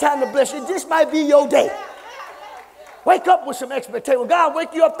 Now it's time to bless you. This might be your day. Wake up with some expectation. God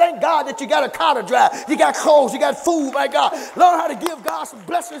wake you up. Thank God that you got a car to drive. You got clothes. You got food, my God. Learn how to give God some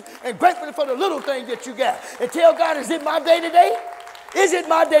blessings and grateful for the little things that you got. And tell God, is it my day today? Is it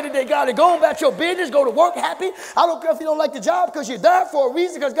my day today, God? And go about your business, go to work happy. I don't care if you don't like the job because you're there for a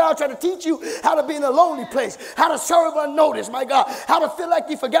reason, because God trying to teach you how to be in a lonely place, how to serve unnoticed, my God, how to feel like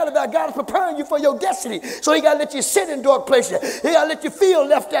you forgot about God is preparing you for your destiny. So he got to let you sit in dark places. He got to let you feel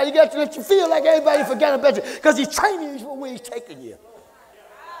left out. He got to let you feel like everybody forgot about you because he's training you for where he's taking you.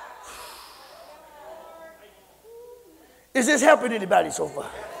 Is this helping anybody so far?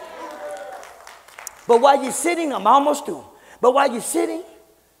 But while you're sitting, I'm almost through. But while you're sitting,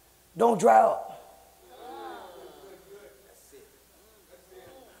 don't dry up.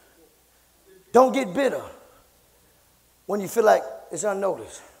 Don't get bitter when you feel like it's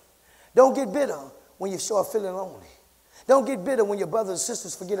unnoticed. Don't get bitter when you start feeling lonely. Don't get bitter when your brothers and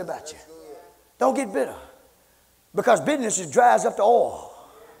sisters forget about you. Don't get bitter because bitterness just dries up the oil.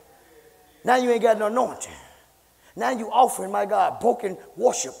 Now you ain't got no anointing. Now you offering, my God, broken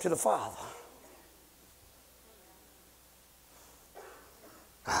worship to the Father.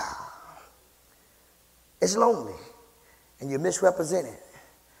 It's lonely and you're misrepresented,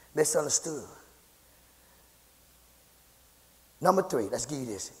 misunderstood. Number 3, let's give you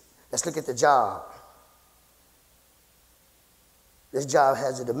this. Let's look at the job. This job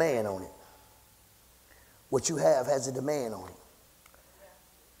has a demand on it. What you have has a demand on it.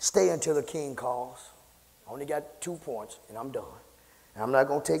 Stay until the king calls. I only got 2 points and I'm done. And I'm not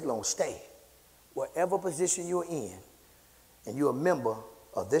going to take long. Stay. Whatever position you're in and you're a member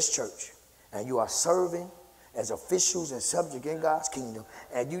of this church, and you are serving as officials and subject in God's kingdom,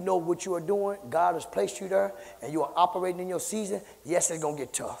 and you know what you are doing, God has placed you there, and you are operating in your season, yes, it's going to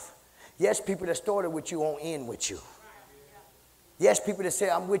get tough. Yes, people that started with you won't end with you. Yes, people that say,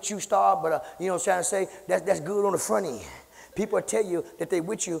 I'm with you, Star, but you know what I'm trying to say? That's good on the front end. People will tell you that they're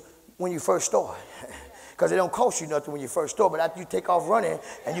with you when you first start. Because it don't cost you nothing when you first start, but after you take off running,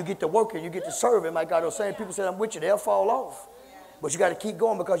 and you get to working, you get to serving, my God, those same people say, I'm with you, they'll fall off. But you got to keep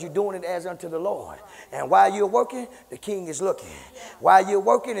going because you're doing it as unto the Lord. And while you're working, the king is looking. While you're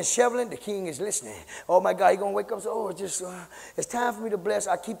working and shoveling, the king is listening. Oh, my God, you're going to wake up and say, oh, it's time for me to bless.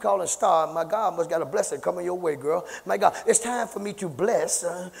 I keep calling Star. My God must got a blessing coming your way, girl. My God, it's time for me to bless.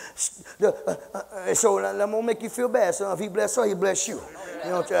 So I'm going to make you feel bad. So if he bless her, he bless you. You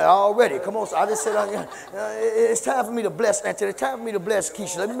know what I'm saying? Already. Come on. So I just said, it's time for me to bless Auntie. It's time for me to bless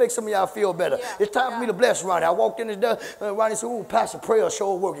Keisha. Let me make some of y'all feel better. It's time for me to bless Ronnie. I walked in the door. Ronnie said, ooh, Pastor, prayer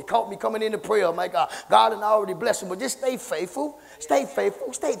sure work. He caught me coming into prayer. My God, God had already blessed him. But just stay faithful. Stay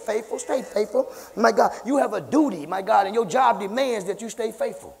faithful. Stay faithful. Stay faithful. My God, you have a duty, my God, and your job demands that you stay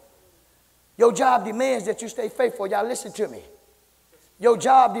faithful. Your job demands that you stay faithful. Y'all listen to me. Your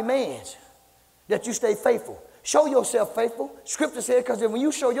job demands that you stay faithful. Show yourself faithful. Scripture said, because when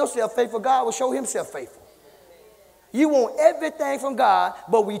you show yourself faithful, God will show himself faithful. You want everything from God,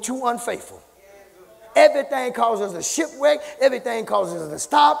 but we too unfaithful. Everything causes us to shipwreck. Everything causes us to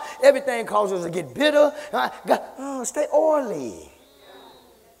stop. Everything causes us to get bitter. Stay oily.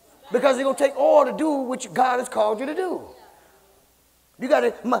 Because it's going to take oil to do what God has called you to do. You got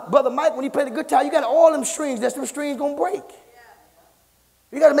to, Brother Mike, when he played the guitar, you got to oil them strings. That's them strings going to break.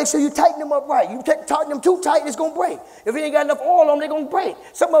 You got to make sure you tighten them up right. You tighten them too tight, it's going to break. If you ain't got enough oil on them, they're going to break.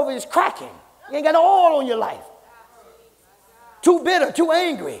 Some of it is cracking. You ain't got no oil on your life. Too bitter, too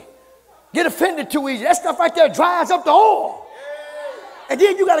angry. Get offended too easy. That stuff right there dries up the oil. And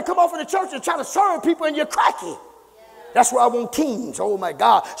then you got to come off in the church and try to serve people and you're cracky. That's why I want teams. Oh, my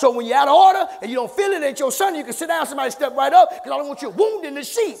God. So when you're out of order and you don't feel it, ain't your son, you can sit down, somebody step right up because I don't want you wounding the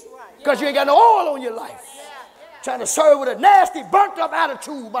sheep because you ain't got no oil on your life. Trying to serve with a nasty, burnt up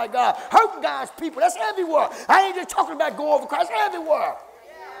attitude, my God. Hurting God's people. That's everywhere. I ain't just talking about going for Christ. Everywhere.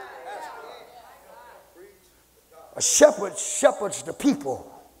 A shepherd shepherds the people.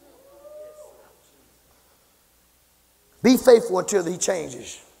 Be faithful until he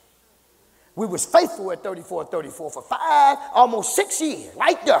changes. We was faithful at 34 for 5, almost 6 years,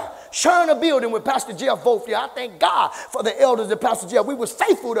 right there, sharing a building with Pastor Jeff both here. I thank God for the elders of Pastor Jeff. We was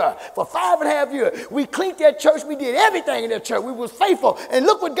faithful there for 5.5 years. We cleaned that church. We did everything in that church. We was faithful. And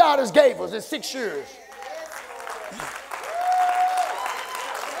look what God has gave us in 6 years.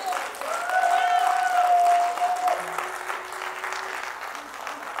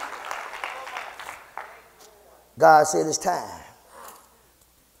 God said it's time.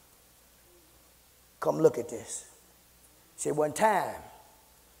 Come look at this. He said, one time.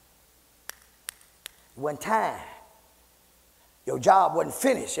 Your job wasn't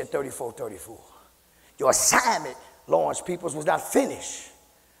finished at 34. Your assignment, Lawrence Peoples, was not finished.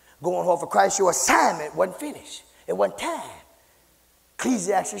 Going home for Christ, your assignment wasn't finished. It wasn't time.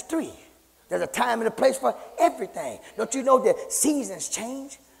 Ecclesiastes 3. There's a time and a place for everything. Don't you know that seasons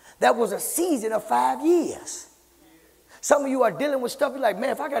change? That was a season of 5 years. Some of you are dealing with stuff, you're like,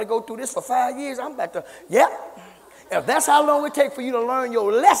 man, if I got to go through this for 5 years, I'm about to, If that's how long it takes for you to learn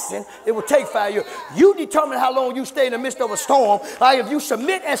your lesson, it will take 5 years. You determine how long you stay in the midst of a storm. Like if you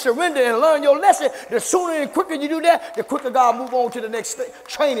submit and surrender and learn your lesson, the sooner and quicker you do that, the quicker God move on to the next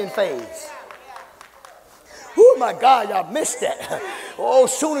training phase. Oh, my God, y'all missed that. Oh,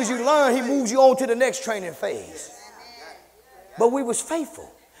 as soon as you learn, he moves you on to the next training phase. But we was faithful.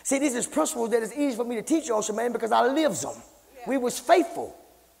 See, these is principles that is easy for me to teach you on, Shemaine, because I lives them. We was faithful.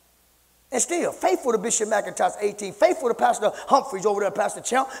 And still, faithful to Bishop McIntosh, 18. Faithful to Pastor Humphreys over there, Pastor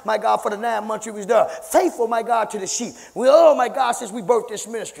Champ. My God, for the 9 months he was there. Faithful, my God, to the sheep. Oh, my God, since we birthed this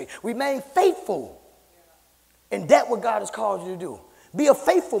ministry. Remain faithful. And that's what God has called you to do. Be a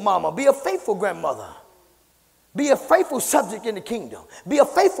faithful mama. Be a faithful grandmother. Be a faithful subject in the kingdom. Be a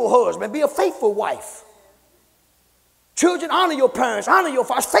faithful husband. Be a faithful wife. Children, honor your parents, honor your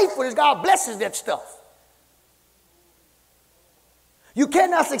fathers. Faithfulness, God blesses that stuff. You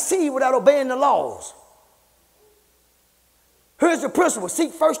cannot succeed without obeying the laws. Here's the principle.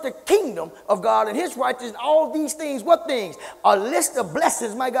 Seek first the kingdom of God and his righteousness. All these things, what things? A list of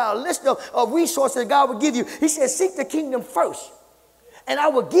blessings, my God, a list of resources God will give you. He says, seek the kingdom first, and I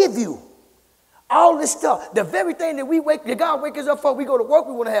will give you all this stuff. The very thing that God wakes us up for. We go to work,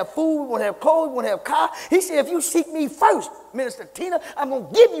 we want to have food, we want to have clothes, we want to have car. He said, if you seek me first, Minister Tina, I'm going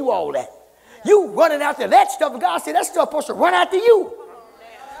to give you all that. You running after that stuff, and God said that stuff supposed to run after you.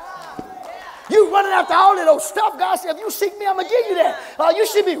 You running after all of those stuff. God said, if you seek me, I'm going to give you that. You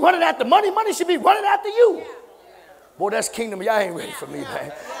should be running after money. Money should be running after you. Boy, that's kingdom. Y'all ain't ready for me,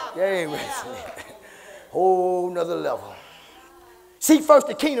 man. Y'all ain't ready for me. Whole nother level. Seek first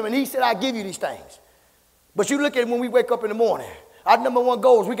the kingdom, and he said, I'll give you these things. But you look at it when we wake up in the morning. Our number one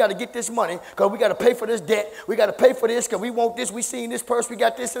goal is we got to get this money because we got to pay for this debt. We got to pay for this because we want this. We seen this person. We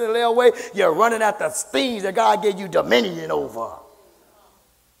got this in the layaway. You're running after things that God gave you dominion over.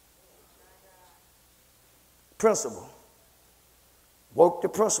 Principle. Work the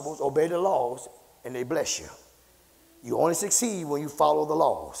principles, obey the laws, and they bless you. You only succeed when you follow the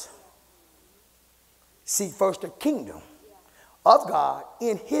laws. Seek first the kingdom of God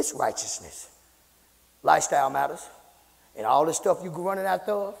in his righteousness. Lifestyle matters. And all the stuff you're running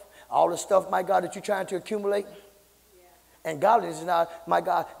after of, all the stuff, my God, that you're trying to accumulate. And godliness is not, my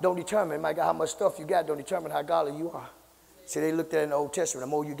God, don't determine, my God, how much stuff you got don't determine how godly you are. See, they looked at it in the Old Testament. The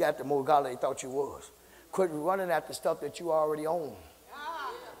more you got, the more godly they thought you was. Quit running after stuff that you already own.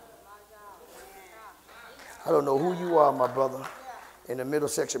 I don't know who you are, my brother, in the middle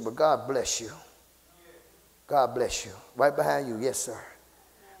section, but God bless you. God bless you. Right behind you, yes, sir.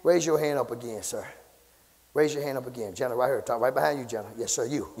 Raise your hand up again, sir. Raise your hand up again. Jenna, right here, right behind you, Jenna. Yes, sir,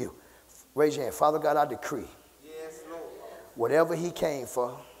 you. Raise your hand. Father God, I decree. Yes, Lord. Whatever he came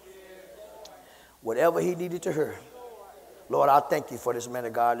for, whatever he needed to hear, Lord, I thank you for this man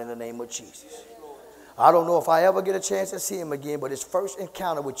of God in the name of Jesus. I don't know if I ever get a chance to see him again, but his first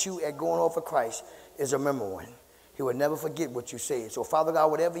encounter with you at going off for Christ is a memory one. He will never forget what you said. So, Father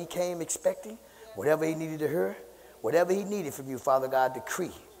God, whatever he came expecting, whatever he needed to hear, whatever he needed from you, Father God,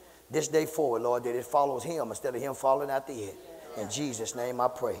 decree this day forward, Lord, that it follows him instead of him following after it. In Jesus' name I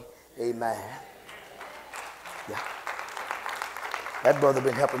pray. Amen. Yeah. That brother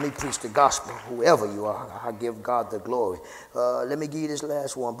been helping me preach the gospel. Whoever you are, I give God the glory. Let me give you this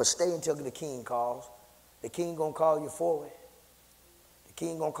last one, but stay until the king calls. The king going to call you forward. The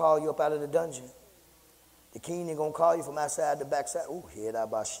king going to call you up out of the dungeon. The king ain't going to call you from outside the backside. Ooh,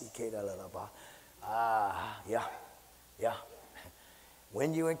 Yeah, yeah.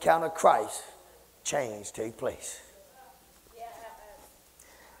 When you encounter Christ, change take place.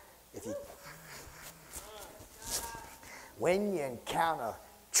 If you, when you encounter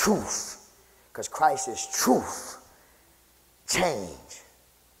truth, because Christ is truth, change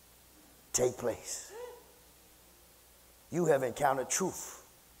take place. You have encountered truth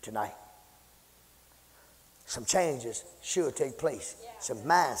tonight. Some changes should take place. Some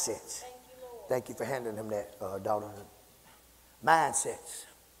mindsets. Thank you for handing him that, daughter. Mindsets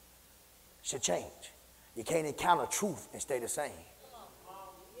should change. You can't encounter truth and stay the same.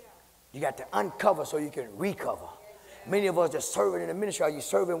 You got to uncover so you can recover. Many of us are serving in the ministry. Are you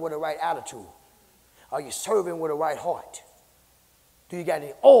serving with the right attitude? Are you serving with the right heart? Do you got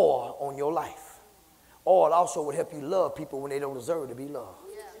any oil on your life? Oil also will help you love people when they don't deserve to be loved.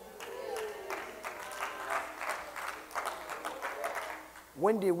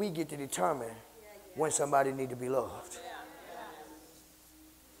 When did we get to determine when somebody needs to be loved?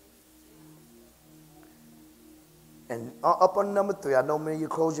 And up on number 3, I know many of you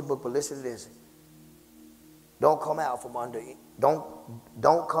close your book, but listen to this. Don't come out from under.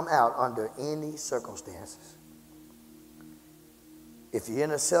 Don't come out under any circumstances. If you're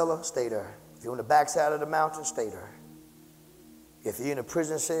in a cellar, stay there. If you're on the backside of the mountain, stay there. If you're in a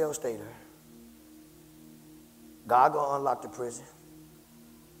prison cell, stay there. God gonna unlock the prison.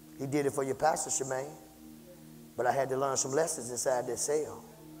 He did it for your pastor, Shemaine. But I had to learn some lessons inside that cell.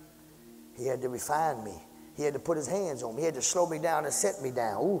 He had to refine me. He had to put his hands on me. He had to slow me down and set me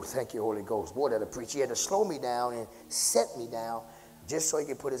down. Ooh, thank you, Holy Ghost. Boy, that'll preach. He had to slow me down and set me down just so he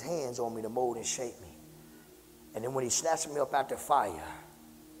could put his hands on me to mold and shape me. And then when he snatched me up out the fire,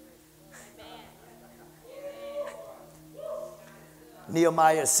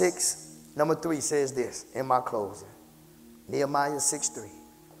 Nehemiah 6, number 3 says this in my closing. Nehemiah 6:3.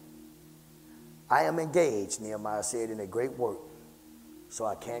 I am engaged, Nehemiah said, in a great work, so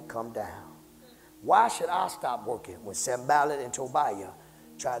I can't come down. Why should I stop working when Sanballat and Tobiah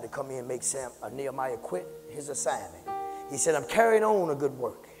tried to come in and make Nehemiah quit his assignment? He said, I'm carrying on a good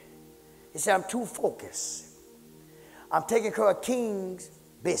work. He said, I'm too focused. I'm taking care of king's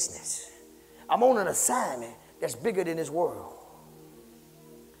business. I'm on an assignment that's bigger than this world.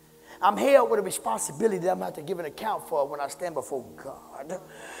 I'm held with a responsibility that I'm going to have to give an account for when I stand before God.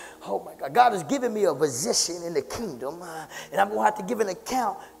 Oh my God. God has given me a position in the kingdom, and I'm going to have to give an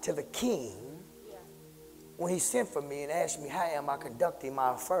account to the king when he sent for me and asked me how am I conducting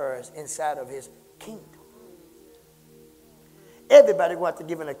my affairs inside of his kingdom. Everybody going to have to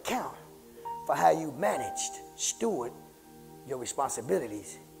give an account for how you managed, steward your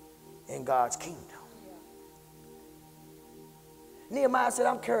responsibilities in God's kingdom. Nehemiah said,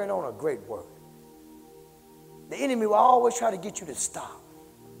 I'm carrying on a great work. The enemy will always try to get you to stop.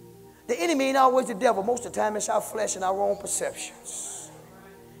 The enemy ain't always the devil. Most of the time it's our flesh and our wrong perceptions,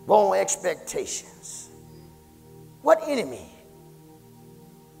 wrong expectations. What enemy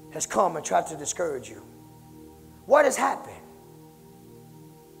has come and tried to discourage you? What has happened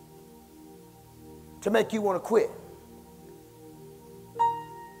to make you want to quit?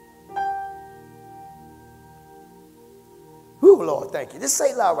 Ooh, Lord, thank you. Just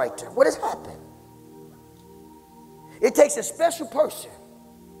say loud right there. What has happened? It takes a special person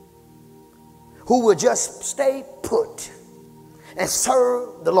who will just stay put and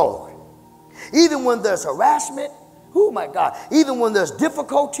serve the Lord. Even when there's harassment, oh my God, even when there's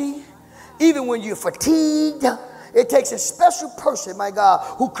difficulty, even when you're fatigued, it takes a special person, my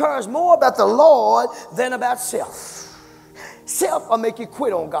God, who cares more about the Lord than about self. Self will make you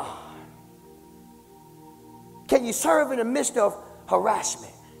quit on God. Can you serve in the midst of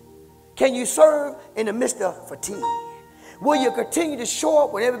harassment? Can you serve in the midst of fatigue? Will you continue to show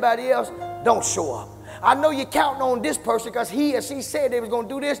up when everybody else don't show up? I know you're counting on this person because he or she said they was going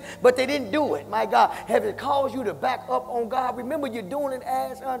to do this, but they didn't do it. My God, have it caused you to back up on God? Remember, you're doing it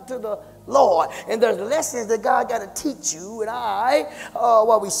as unto the Lord. And there's lessons that God got to teach you and I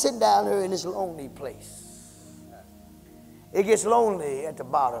while we sit down here in this lonely place. It gets lonely at the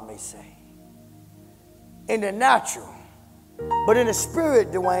bottom, they say. In the natural. But in the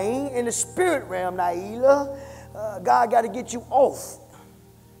spirit, Dwayne, in the spirit realm, Naila, God got to get you off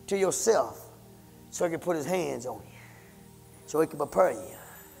to yourself so he can put his hands on you, so he can prepare you.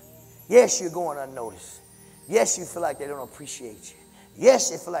 Yes, you're going unnoticed. Yes, you feel like they don't appreciate you. Yes,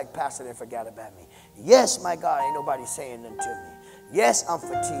 you feel like Pastor they forgot about me. Yes, my God, ain't nobody saying nothing to me. Yes, I'm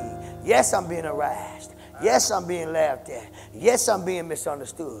fatigued. Yes, I'm being harassed. Yes, I'm being laughed at. Yes, I'm being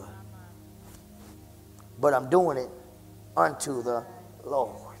misunderstood. But I'm doing it unto the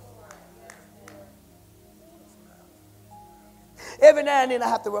Lord. Every now and then I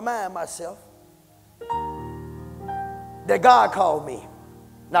have to remind myself that God called me,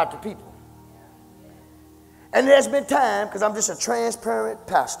 not the people. And there's been time, because I'm just a transparent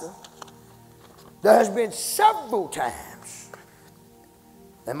pastor, there has been several times,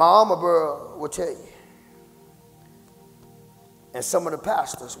 and my armor bearer will tell you, and some of the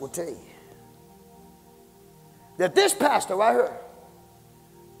pastors will tell you, that this pastor right here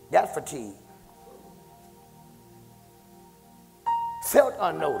got fatigued, felt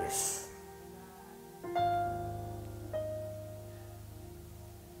unnoticed.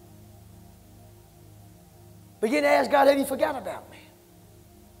 Begin to ask God, have you forgot about me?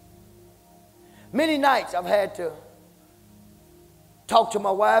 Many nights I've had to talk to my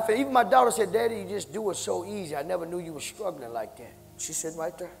wife, and even my daughter said, Daddy, you just do it so easy. I never knew you were struggling like that. She said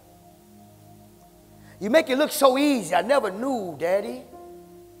right there. You make it look so easy. I never knew, Daddy,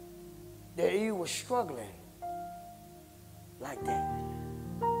 that you were struggling like that.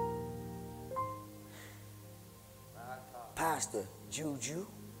 Pastor Juju.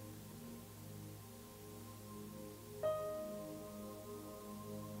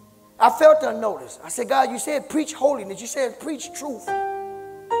 I felt unnoticed. I said, God, you said preach holiness. You said preach truth.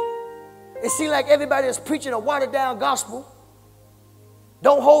 It seemed like everybody is preaching a watered down gospel.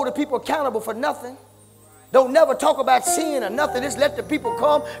 Don't hold the people accountable for nothing. Don't never talk about sin or nothing. Just let the people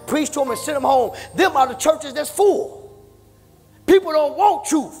come, preach to them and send them home. Them are the churches that's full. People don't want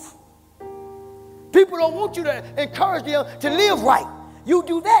truth. People don't want you to encourage them to live right. You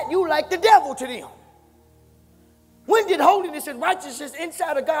do that, you like the devil to them. When did holiness and righteousness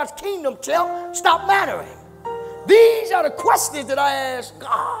inside of God's kingdom stop mattering? These are the questions that I ask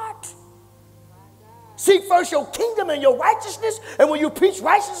God. Seek first your kingdom and your righteousness, and when you preach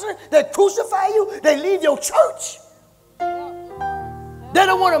righteousness, they crucify you, they leave your church. They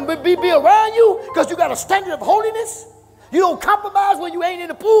don't want to be around you because you got a standard of holiness. You don't compromise when you ain't in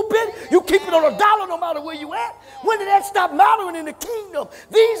the pulpit. You keep it on a dollar no matter where you at. When did that stop mattering in the kingdom?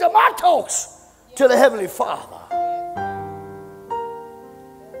 These are my talks to the Heavenly Father.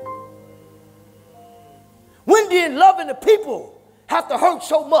 When did loving the people have to hurt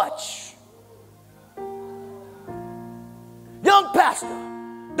so much? Young pastor,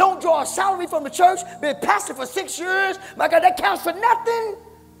 don't draw a salary from the church. Been pastor for 6 years. My God, that counts for nothing.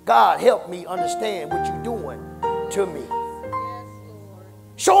 God, help me understand what you're doing to me.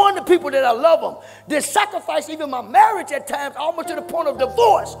 Showing the people that I love them. They sacrifice even my marriage at times, almost to the point of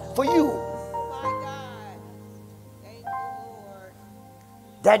divorce for you. My God. Thank you, Lord.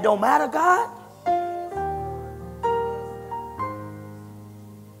 That don't matter, God?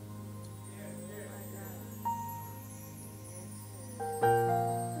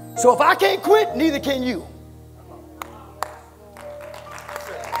 So if I can't quit, neither can you.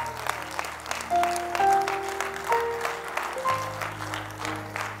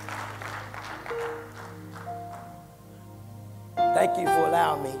 Thank you for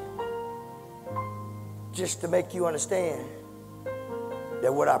allowing me just to make you understand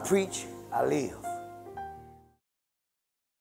that what I preach, I live.